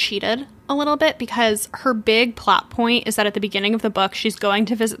felt cheated a little bit because her big plot point is that at the beginning of the book, she's going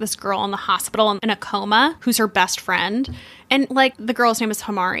to visit this girl in the hospital in a coma who's her best friend. And, like, the girl's name is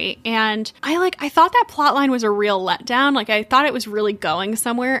Hamari. And I thought that plot line was a real letdown. Like, I thought it was really going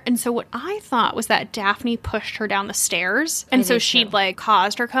somewhere. And so what I thought was that Daphne pushed her down the stairs. And so she'd, like,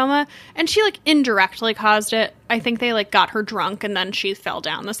 caused her coma. And she, like, indirectly caused it. I think they, like, got her drunk and then she fell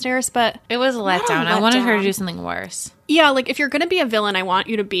down the stairs. But it was a letdown. I wanted her to do something worse. Yeah, like, if you're going to be a villain, I want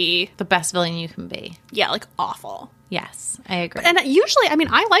you to be the best villain you can be. Yeah, like, awful. Yes, I agree. And usually, I mean,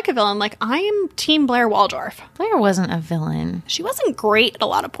 I like a villain. Like, I am Team Blair Waldorf. Blair wasn't a villain. She wasn't great at a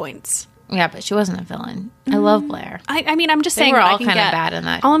lot of points. Yeah, but she wasn't a villain. I love Blair. I mean, I'm just saying. They were all kind of bad in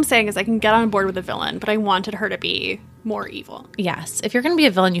that. All I'm saying is I can get on board with a villain, but I wanted her to be more evil. Yes. If you're going to be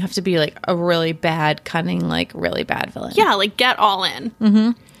a villain, you have to be, like, a really bad, cunning, like, really bad villain. Yeah, like, get all in.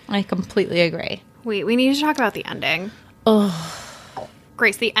 Mm-hmm. I completely agree. Wait, we need to talk about the ending. Oh.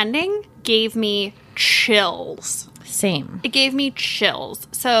 Grace, the ending gave me chills. Same. It gave me chills.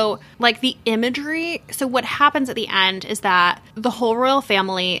 So, like, the imagery. So what happens at the end is that the whole royal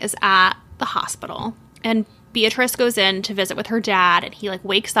family is at the hospital. And Beatrice goes in to visit with her dad. And he, like,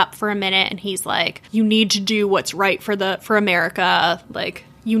 wakes up for a minute. And he's like, you need to do what's right for America. Like,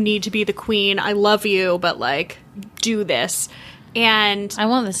 you need to be the queen. I love you. But, like, do this. And I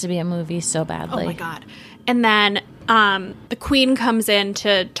want this to be a movie so badly. Oh, my God. And then the queen comes in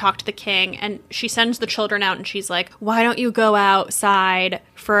to talk to the king, and she sends the children out, and she's like, why don't you go outside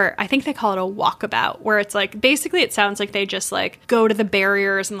for, I think they call it a walkabout, where it's like, basically it sounds like they just, like, go to the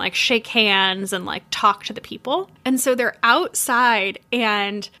barriers and, like, shake hands and, like, talk to the people. And so they're outside,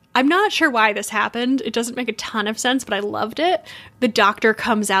 and I'm not sure why this happened. It doesn't make a ton of sense, but I loved it. The doctor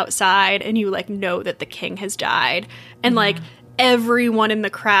comes outside, and you, like, know that the king has died. And, like, everyone in the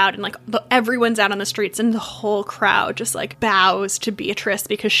crowd and, like, everyone's out on the streets, and the whole crowd just, like, bows to Beatrice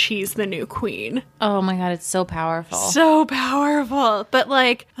because she's the new queen. Oh my God, it's so powerful. So powerful. But,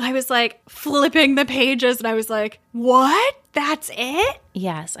 like, I was, like, flipping the pages, and I was like, what? That's it?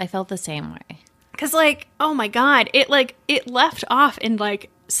 Yes, I felt the same way. Because, like, oh my God, it left off in, like,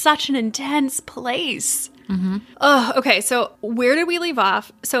 such an intense place. Mm-hmm. Okay, so where did we leave off?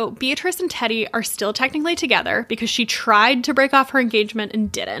 So Beatrice and Teddy are still technically together because she tried to break off her engagement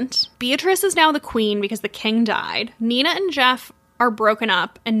and didn't. Beatrice is now the queen because the king died. Nina and Jeff are broken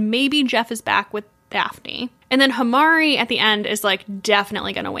up, and maybe Jeff is back with Daphne. And then Hamari at the end is like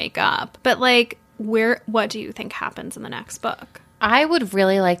definitely going to wake up. But like, what do you think happens in the next book? I would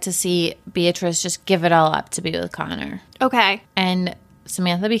really like to see Beatrice just give it all up to be with Connor. Okay. And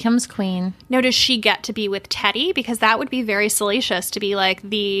Samantha becomes queen. Now, does she get to be with Teddy? Because that would be very salacious to be like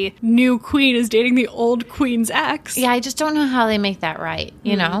the new queen is dating the old queen's ex. Yeah, I just don't know how they make that right,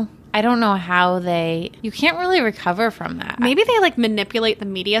 you know? I don't know how you can't really recover from that. Maybe they like manipulate the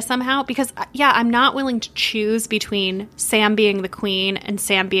media somehow because, yeah, I'm not willing to choose between Sam being the queen and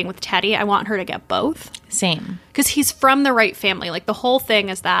Sam being with Teddy. I want her to get both. Same. Because he's from the right family. Like the whole thing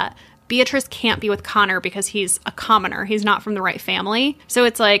is that Beatrice can't be with Connor because he's a commoner. He's not from the right family. So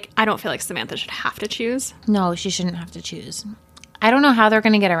it's like, I don't feel like Samantha should have to choose. No, she shouldn't have to choose. I don't know how they're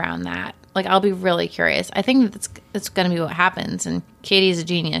going to get around that. Like, I'll be really curious. I think that's going to be what happens. And Katie's a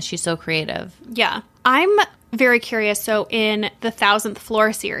genius. She's so creative. Yeah. I'm very curious. So in the 1000th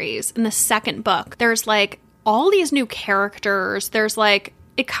Floor series, in the second book, there's like all these new characters. There's like,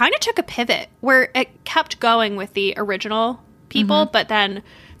 it kind of took a pivot where it kept going with the original people, but then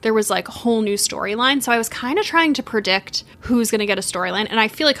there was like a whole new storyline. So I was kind of trying to predict who's going to get a storyline. And I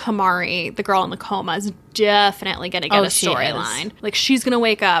feel like Hamari, the girl in the coma, is definitely going to get a storyline. Like she's going to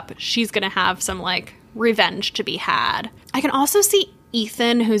wake up. She's going to have some like revenge to be had. I can also see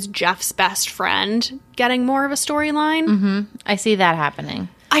Ethan, who's Jeff's best friend, getting more of a storyline. I see that happening.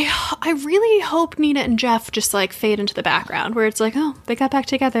 I really hope Nina and Jeff just like fade into the background where it's like, oh, they got back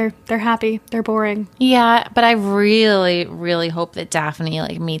together. They're happy. They're boring. Yeah, but I really, really hope that Daphne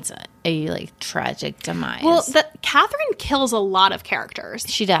like meets a like tragic demise. Well, Catherine kills a lot of characters.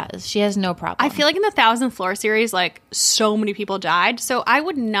 She does. She has no problem. I feel like in the 1000th Floor series, like so many people died. So I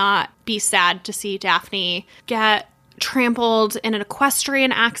would not be sad to see Daphne get trampled in an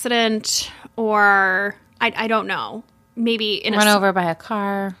equestrian accident or I don't know. Maybe in run over by a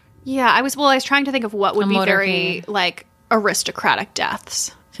car. Yeah, I was trying to think of what would be very motorcade. like aristocratic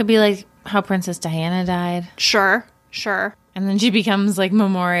deaths. Could be like how Princess Diana died. Sure. And then she becomes like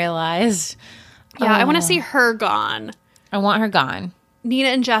memorialized. Yeah, I want to see her gone. I want her gone. Nina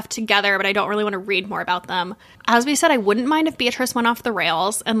and Jeff together, but I don't really want to read more about them. As we said, I wouldn't mind if Beatrice went off the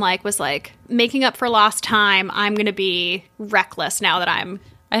rails and like was like making up for lost time. I'm going to be reckless now that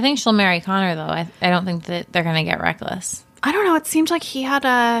I think she'll marry Connor, though. I don't think that they're going to get reckless. I don't know. It seemed like he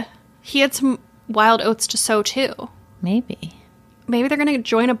had some wild oats to sow, too. Maybe they're going to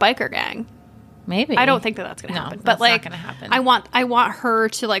join a biker gang. Maybe. I don't think that's going to happen. No, but like, not going to happen. I want her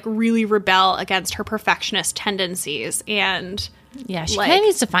to like really rebel against her perfectionist tendencies and... Yeah, she like, kind of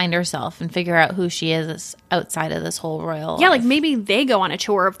needs to find herself and figure out who she is outside of this whole royal Yeah, life. like maybe they go on a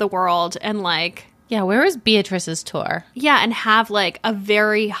tour of the world and like... Yeah, where was Beatrice's tour? Yeah, and have like a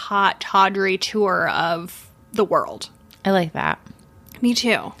very hot, tawdry tour of the world. I like that. Me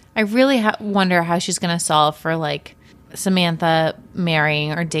too. I really wonder how she's going to solve for like Samantha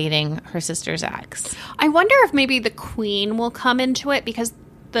marrying or dating her sister's ex. I wonder if maybe the queen will come into it because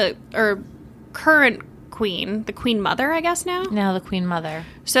current queen, the queen mother, I guess now? Now the queen mother.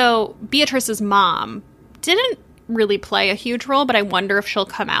 So Beatrice's mom didn't really play a huge role, but I wonder if she'll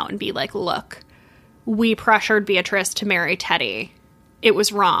come out and be like, look, we pressured Beatrice to marry Teddy. It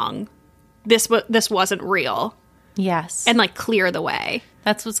was wrong. This wasn't real. Yes. And like clear the way.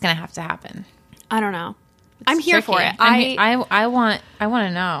 That's what's going to have to happen. I don't know. I'm here for it. I want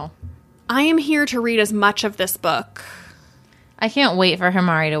to know. I am here to read as much of this book. I can't wait for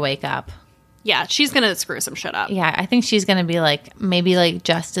Hamari to wake up. Yeah, she's going to screw some shit up. Yeah, I think she's going to be like, maybe like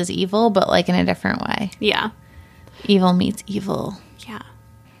just as evil, but like in a different way. Yeah. Evil meets evil. Yeah.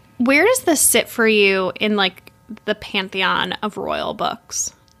 Where does this sit for you in like the pantheon of royal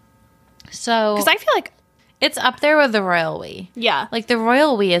books? So, because I feel like it's up there with the Royal We. Yeah. Like the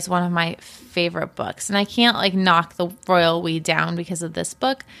Royal We is one of my favorite books, and I can't like knock the Royal We down because of this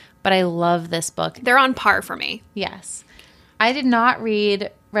book, but I love this book. They're on par for me. Yes. I did not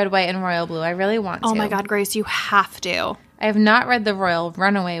read Red, White, and Royal Blue. I really want to. Oh my God, Grace, you have to. I have not read The Royal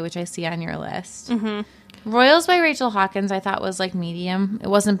Runaway, which I see on your list. Mm-hmm. Royals by Rachel Hawkins I thought was like medium. It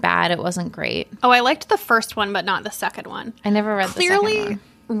wasn't bad. It wasn't great. Oh, I liked the first one, but not the second one. I never read the second one.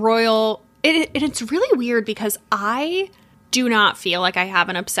 Royal... It's really weird because I do not feel like I have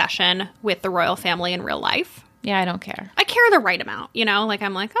an obsession with the royal family in real life. Yeah, I don't care. I care the right amount, you know? Like,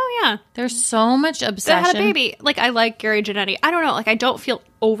 I'm like, oh, yeah. There's so much obsession. They had a baby. Like, I like Gary Janetti. I don't know. Like, I don't feel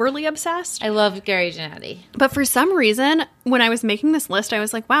overly obsessed. I love Gary Janetti. But for some reason, when I was making this list, I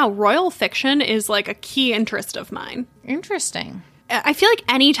was like, wow, royal fiction is like a key interest of mine. Interesting. I feel like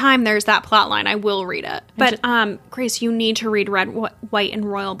anytime there's that plot line, I will read it. But, Grace, you need to read Red, White, and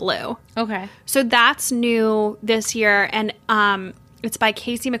Royal Blue. Okay. So that's new this year, and it's by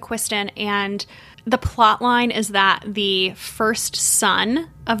Casey McQuiston, and the plot line is that the first son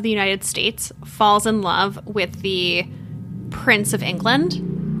of the United States falls in love with the Prince of England,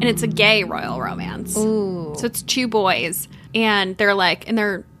 and it's a gay royal romance. Ooh. So it's two boys, and they're like in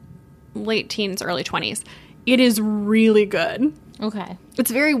their late teens, early 20s. It is really good. Okay.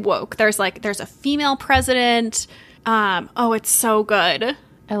 It's very woke. There's a female president. It's so good.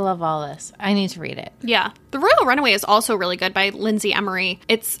 I love all this. I need to read it. Yeah. The Royal Runaway is also really good by Lindsay Emery.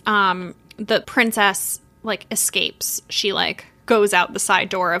 It's the princess escapes. She goes out the side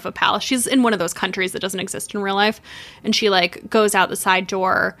door of a palace. She's in one of those countries that doesn't exist in real life, and she goes out the side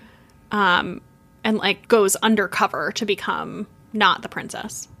door and goes undercover to become not the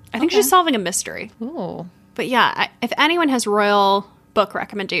princess. I think she's solving a mystery. Ooh. But yeah, if anyone has royal book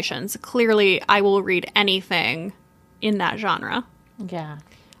recommendations, clearly I will read anything in that genre. Yeah.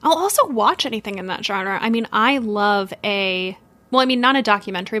 I'll also watch anything in that genre. I mean, I love not a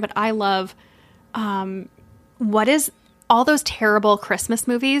documentary, but I love what is all those terrible Christmas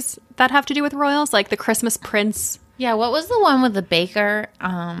movies that have to do with royals, like The Christmas Prince. Yeah, what was the one with the baker?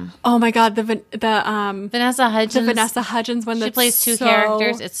 Oh my God, Vanessa Hudgens. The Vanessa Hudgens one. She That's plays two so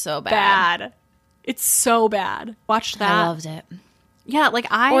characters. It's so bad. It's so bad. Watch that. I loved it. Yeah,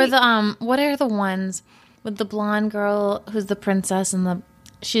 or the what are the ones with the blonde girl who's the princess and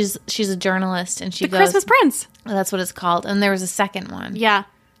she's a journalist and she The Christmas Prince. That's what it's called. And there was a second one. Yeah.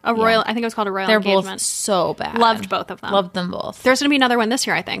 I think it was called A Royal Engagement. They're both so bad. Loved both of them. Loved them both. There's going to be another one this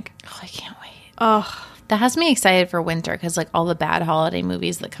year, I think. Oh, I can't wait. Oh, that has me excited for winter because all the bad holiday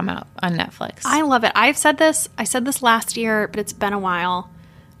movies that come out on Netflix. I love it. I said this last year, but it's been a while.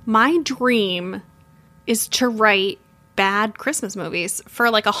 My dream is to write bad Christmas movies for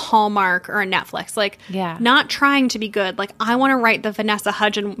a Hallmark or a Netflix. Not trying to be good. I want to write the Vanessa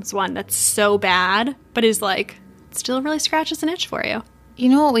Hudgens one that's so bad, but is still really scratches an itch for you. You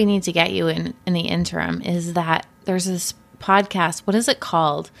know what we need to get you in the interim is that there's this podcast. What is it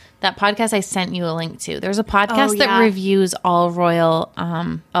called? That podcast I sent you a link to. There's a podcast that reviews all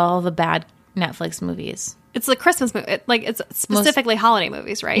all the bad Netflix movies. It's the Christmas movie. It's specifically holiday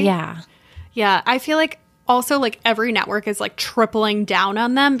movies, right? Yeah. Yeah. I feel also every network is tripling down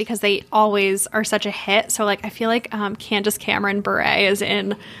on them because they always are such a hit. So I feel Candace Cameron Bure is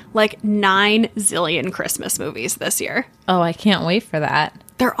in 9 zillion Christmas movies this year. Oh, I can't wait for that.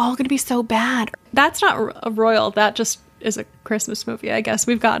 They're all going to be so bad. That's not a royal. That just is a Christmas movie. I guess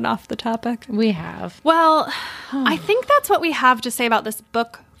we've gotten off the topic. We have. Well, I think that's what we have to say about this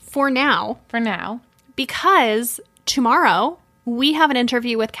book for now. For now. Because tomorrow we have an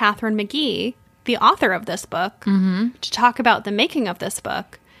interview with Catherine McGee, the author of this book, to talk about the making of this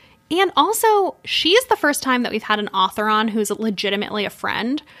book. And also, she is the first time that we've had an author on who's legitimately a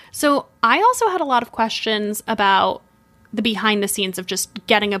friend. So I also had a lot of questions about the behind the scenes of just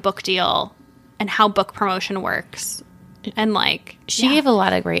getting a book deal and how book promotion works. And she gave a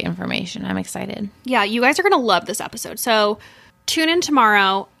lot of great information. I'm excited. Yeah, you guys are going to love this episode. So tune in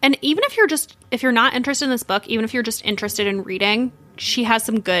tomorrow. And even if you're not interested in this book, even if you're just interested in reading, she has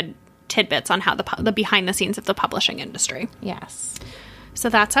some good tidbits on how the behind the scenes of the publishing industry. Yes. So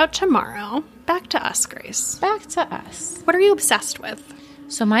that's out tomorrow. Back to us, Grace. Back to us. What are you obsessed with?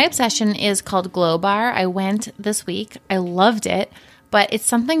 So my obsession is called Glow Bar. I went this week. I loved it. But it's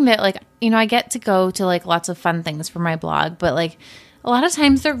something that I get to go to lots of fun things for my blog. But a lot of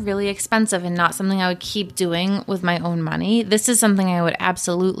times they're really expensive and not something I would keep doing with my own money. This is something I would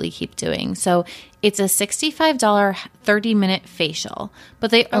absolutely keep doing. So it's a $65 30-minute facial, but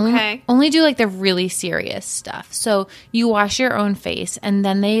they only do the really serious stuff. So you wash your own face and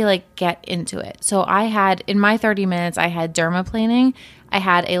then they get into it. So I had, in my 30 minutes, I had dermaplaning, I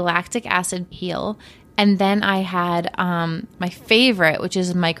had a lactic acid peel, and then I had my favorite, which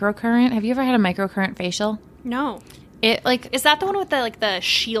is microcurrent. Have you ever had a microcurrent facial? No. It is that the one with the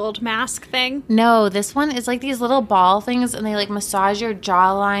shield mask thing? No, this one is these little ball things, and they massage your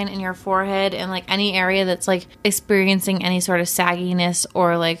jawline and your forehead and any area that's experiencing any sort of sagginess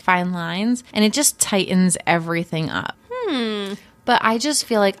or fine lines, and it just tightens everything up. But I just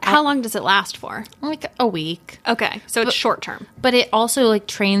feel how long does it last for? A week. Okay, so it's short term. But it also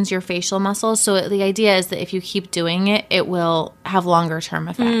trains your facial muscles. So the idea is that if you keep doing it, it will have longer term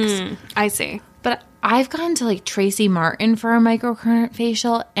effects. I see. But I've gone to Tracy Martin for a microcurrent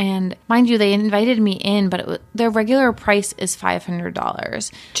facial, and mind you, they invited me in, but their regular price is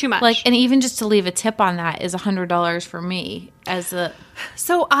 $500. Too much. And even just to leave a tip on that is $100 for me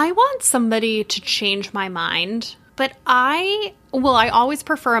So I want somebody to change my mind. But I always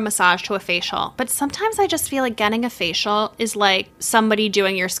prefer a massage to a facial. But sometimes I just feel getting a facial is somebody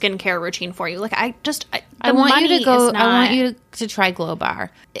doing your skincare routine for you. I want you to money go. is not- I want you to try Glow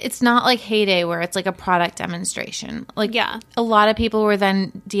Bar. It's not like Heyday where it's like a product demonstration. Like, Yeah. a lot of people were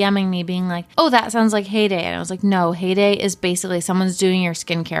then DMing me being like, "Oh, that sounds like Heyday," and I was like, "No, Heyday is basically someone's doing your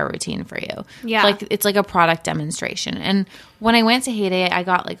skincare routine for you. Yeah. like it's like a product demonstration." And when I went to Heyday, I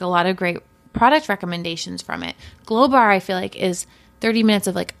got like a lot of great product recommendations from it. Glow Bar, I feel like, is 30 minutes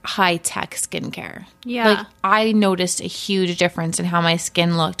of like high tech skincare. Yeah. Like, I noticed a huge difference in how my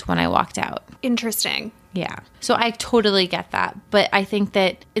skin looked when I walked out. Interesting. Yeah. So I totally get that. But I think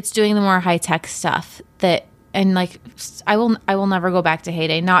that it's doing the more high tech stuff that, and like, I will never go back to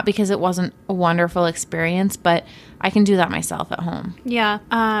Heyday, not because it wasn't a wonderful experience, but I can do that myself at home. Yeah.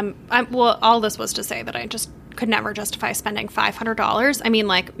 Well, all this was to say that I just could never justify spending $500. I mean,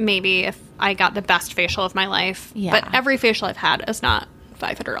 like, maybe if I got the best facial of my life. Yeah. But every facial I've had is not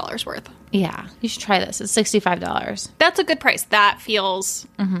 $500 worth. Yeah. You should try this. It's $65. That's a good price. That feels...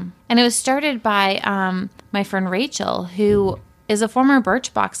 And it was started by my friend Rachel, who is a former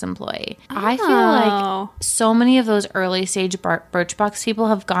Birchbox employee. I feel like so many of those early stage Birchbox people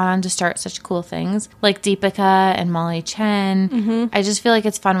have gone on to start such cool things, like Deepika and Molly Chen. I just feel like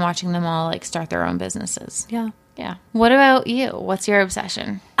it's fun watching them all like start their own businesses. Yeah. Yeah. What about you? What's your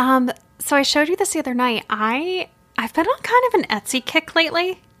obsession? So I showed you this the other night. I've been on kind of an Etsy kick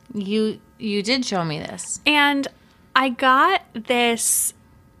lately. You did show me this. And I got this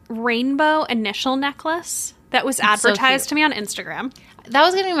rainbow initial necklace that was advertised cute. to me on Instagram. That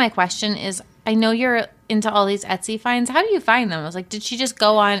was going to be my question is, I know you're into all these Etsy finds. How do you find them? I was like, did she just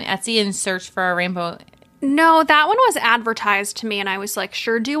go on Etsy and search for a rainbow? No, that one was advertised to me, and I was like,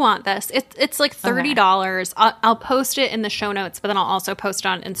 sure, do you want this? It's like $30. I'll post it in the show notes, but then I'll also post it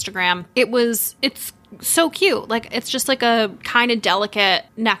on Instagram. It's so cute. Like, it's just like a kind of delicate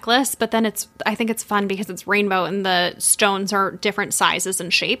necklace, but then I think it's fun because it's rainbow and the stones are different sizes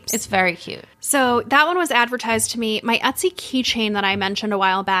and shapes. It's very cute. So that one was advertised to me. My Etsy keychain that I mentioned a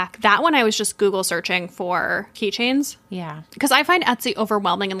while back, that one I was just Google searching for keychains. Yeah. Because I find Etsy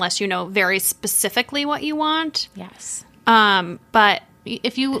overwhelming unless you know very specifically what you want. Yes. But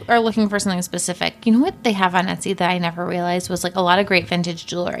If you are looking for something specific, you know what they have on Etsy that I never realized was like a lot of great vintage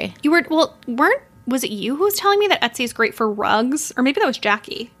jewelry. was it you who was telling me that Etsy is great for rugs? Or maybe that was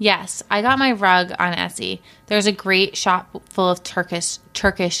Jackie. Yes, I got my rug on Etsy. There's a great shop full of Turkish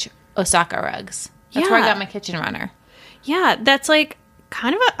Osaka rugs. That's where I Yeah. got my kitchen runner. Yeah, that's like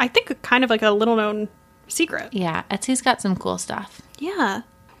kind of like a little known secret. Yeah, Etsy's got some cool stuff. Yeah.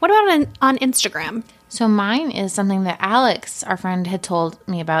 What about on Instagram? So mine is something that Alex, our friend, had told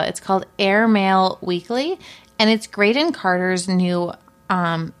me about. It's called Airmail Weekly, and it's Graydon Carter's new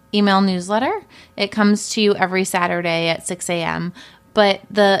email newsletter. It comes to you every Saturday at 6 a.m., but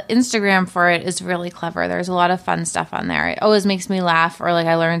the Instagram for it is really clever. There's a lot of fun stuff on there. It always makes me laugh or like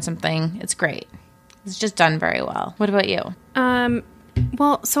I learn something. It's great. It's just done very well. What about you?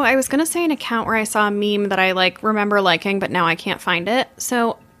 Well, so I was going to say an account where I saw a meme that I like remember liking, but now I can't find it.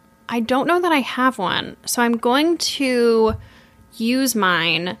 So I don't know that I have one. So I'm going to use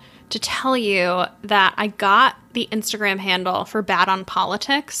mine to tell you that I got the Instagram handle for Bad on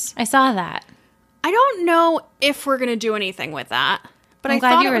Politics. I saw that. I don't know if we're going to do anything with that, but I'm I glad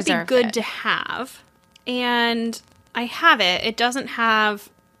thought you it would be reserved good it. to have. And I have it. It doesn't have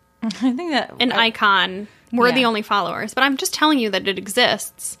I think that an icon. We're Yeah. the only followers, but I'm just telling you that it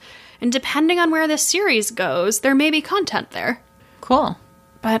exists. And depending on where this series goes, there may be content there. Cool.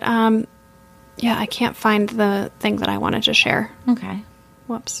 But yeah, I can't find the thing that I wanted to share. Okay.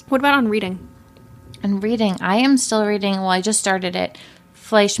 Whoops. What about on reading? And reading, I am still reading. Well, I just started it.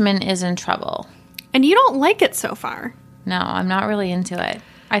 Fleischman is in Trouble. And you don't like it so far. No, I'm not really into it.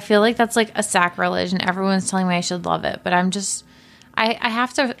 I feel like that's like a sacrilege, and everyone's telling me I should love it, but I'm just, I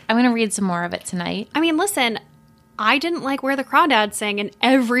have to. I'm going to read some more of it tonight. I mean, listen, I didn't like Where the Crawdads Sing, and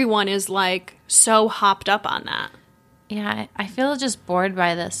everyone is like so hopped up on that. Yeah, I feel just bored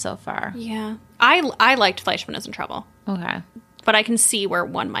by this so far. Yeah. I liked Fleischman is in Trouble, Okay. but I can see where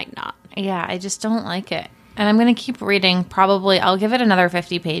one might not. Yeah, I just don't like it. And I'm going to keep reading. Probably, I'll give it another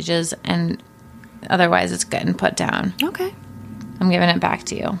 50 pages, and otherwise it's getting put down. Okay. I'm giving it back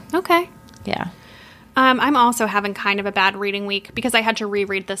to you. Okay. Yeah. I'm also having kind of a bad reading week because I had to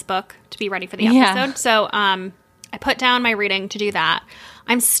reread this book to be ready for the Yeah. episode. So I put down my reading to do that.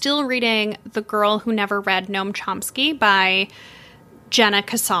 I'm still reading The Girl Who Never Read Noam Chomsky by Jenna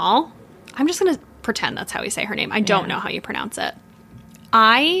Casal. I'm just going to pretend that's how you say her name. I don't know how you pronounce it.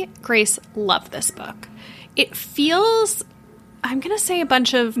 Grace, love this book. It feels, I'm going to say a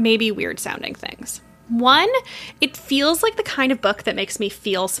bunch of maybe weird sounding things. One, it feels like the kind of book that makes me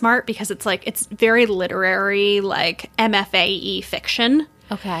feel smart because it's like, it's very literary, like MFA-y fiction.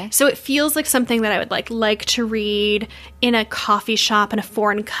 Okay. So it feels like something that I would like to read in a coffee shop in a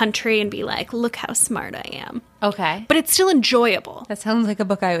foreign country and be like, look how smart I am. Okay. But it's still enjoyable. That sounds like a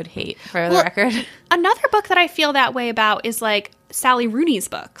book I would hate, for the record. Another book that I feel that way about is like Sally Rooney's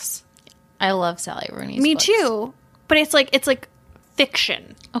books. I love Sally Rooney's Me books. too. But it's like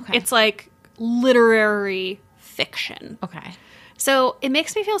fiction. Okay. It's like literary fiction. Okay. So it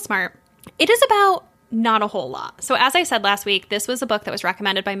makes me feel smart. It is about not a whole lot. So as I said last week, this was a book that was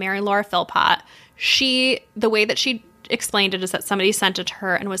recommended by Mary Laura Philpott. The way that she explained it is that somebody sent it to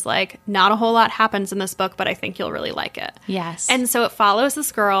her and was like, not a whole lot happens in this book, but I think you'll really like it. Yes. And so it follows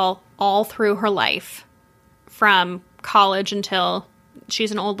this girl all through her life from college until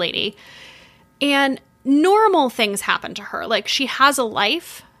she's an old lady. And normal things happen to her. Like, she has a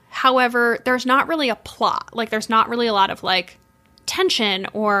life. However, there's not really a plot. Like, there's not really a lot of like tension,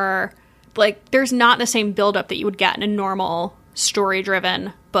 or like there's not the same buildup that you would get in a normal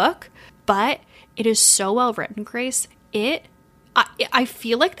story-driven book. But it is so well written, Grace. I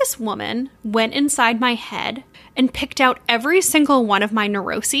feel like this woman went inside my head and picked out every single one of my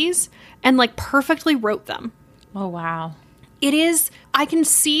neuroses and like perfectly wrote them. Oh, wow. It is, I can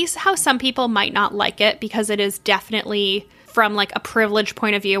see how some people might not like it because it is definitely from like a privileged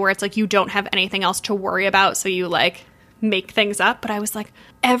point of view where it's like you don't have anything else to worry about, so you like make things up. But I was like,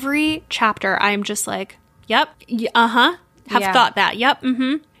 every chapter I'm just like, yep, have thought that, yep,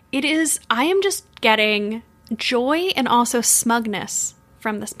 It is, I am just getting joy and also smugness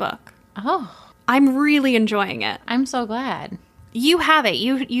from this book. Oh, I'm really enjoying it. I'm so glad. You have it.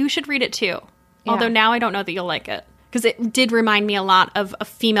 You should read it too. Yeah. Although now I don't know that you'll like it. Because it did remind me a lot of a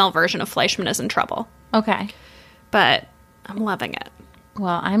female version of Fleischman is in Trouble. Okay. But I'm loving it.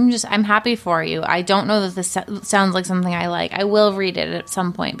 Well, I'm happy for you. I don't know that this sounds like something I like. I will read it at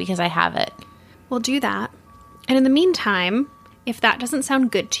some point because I have it. We'll do that. And in the meantime, if that doesn't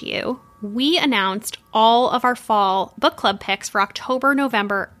sound good to you, we announced all of our fall book club picks for October,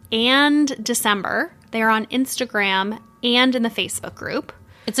 November, and December. They are on Instagram and in the Facebook group.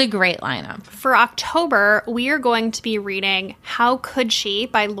 It's a great lineup. For October, we are going to be reading How Could She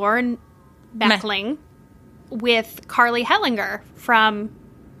by Lauren Beckling with Carly Hellinger from...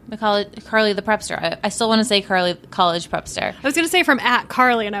 Carly the Prepster. I still want to say Carly College Prepster. I was going to say from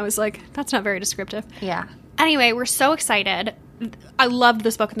 @Carly, and I was like, that's not very descriptive. Yeah. Anyway, we're so excited. I loved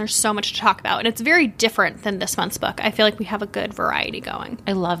this book, and there's so much to talk about. And it's very different than this month's book. I feel like we have a good variety going.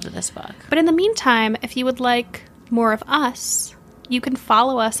 I loved this book. But in the meantime, if you would like more of us, you can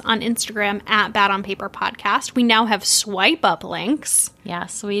follow us on Instagram @Bad on Paper Podcast. We now have swipe up links.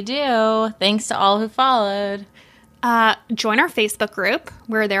 Yes, we do. Thanks to all who followed. Join our Facebook group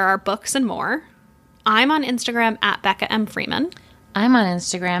where there are books and more. I'm on Instagram @Becca M. Freeman. I'm on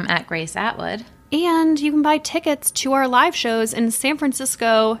Instagram @Grace Atwood. And you can buy tickets to our live shows in San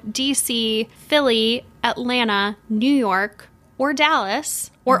Francisco, DC, Philly, Atlanta, New York, or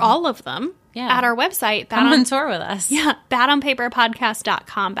Dallas, or all of them at our website. Come on tour with us. Yeah,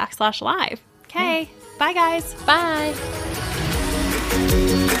 badonpaperpodcast.com /live. Okay, bye guys. Bye.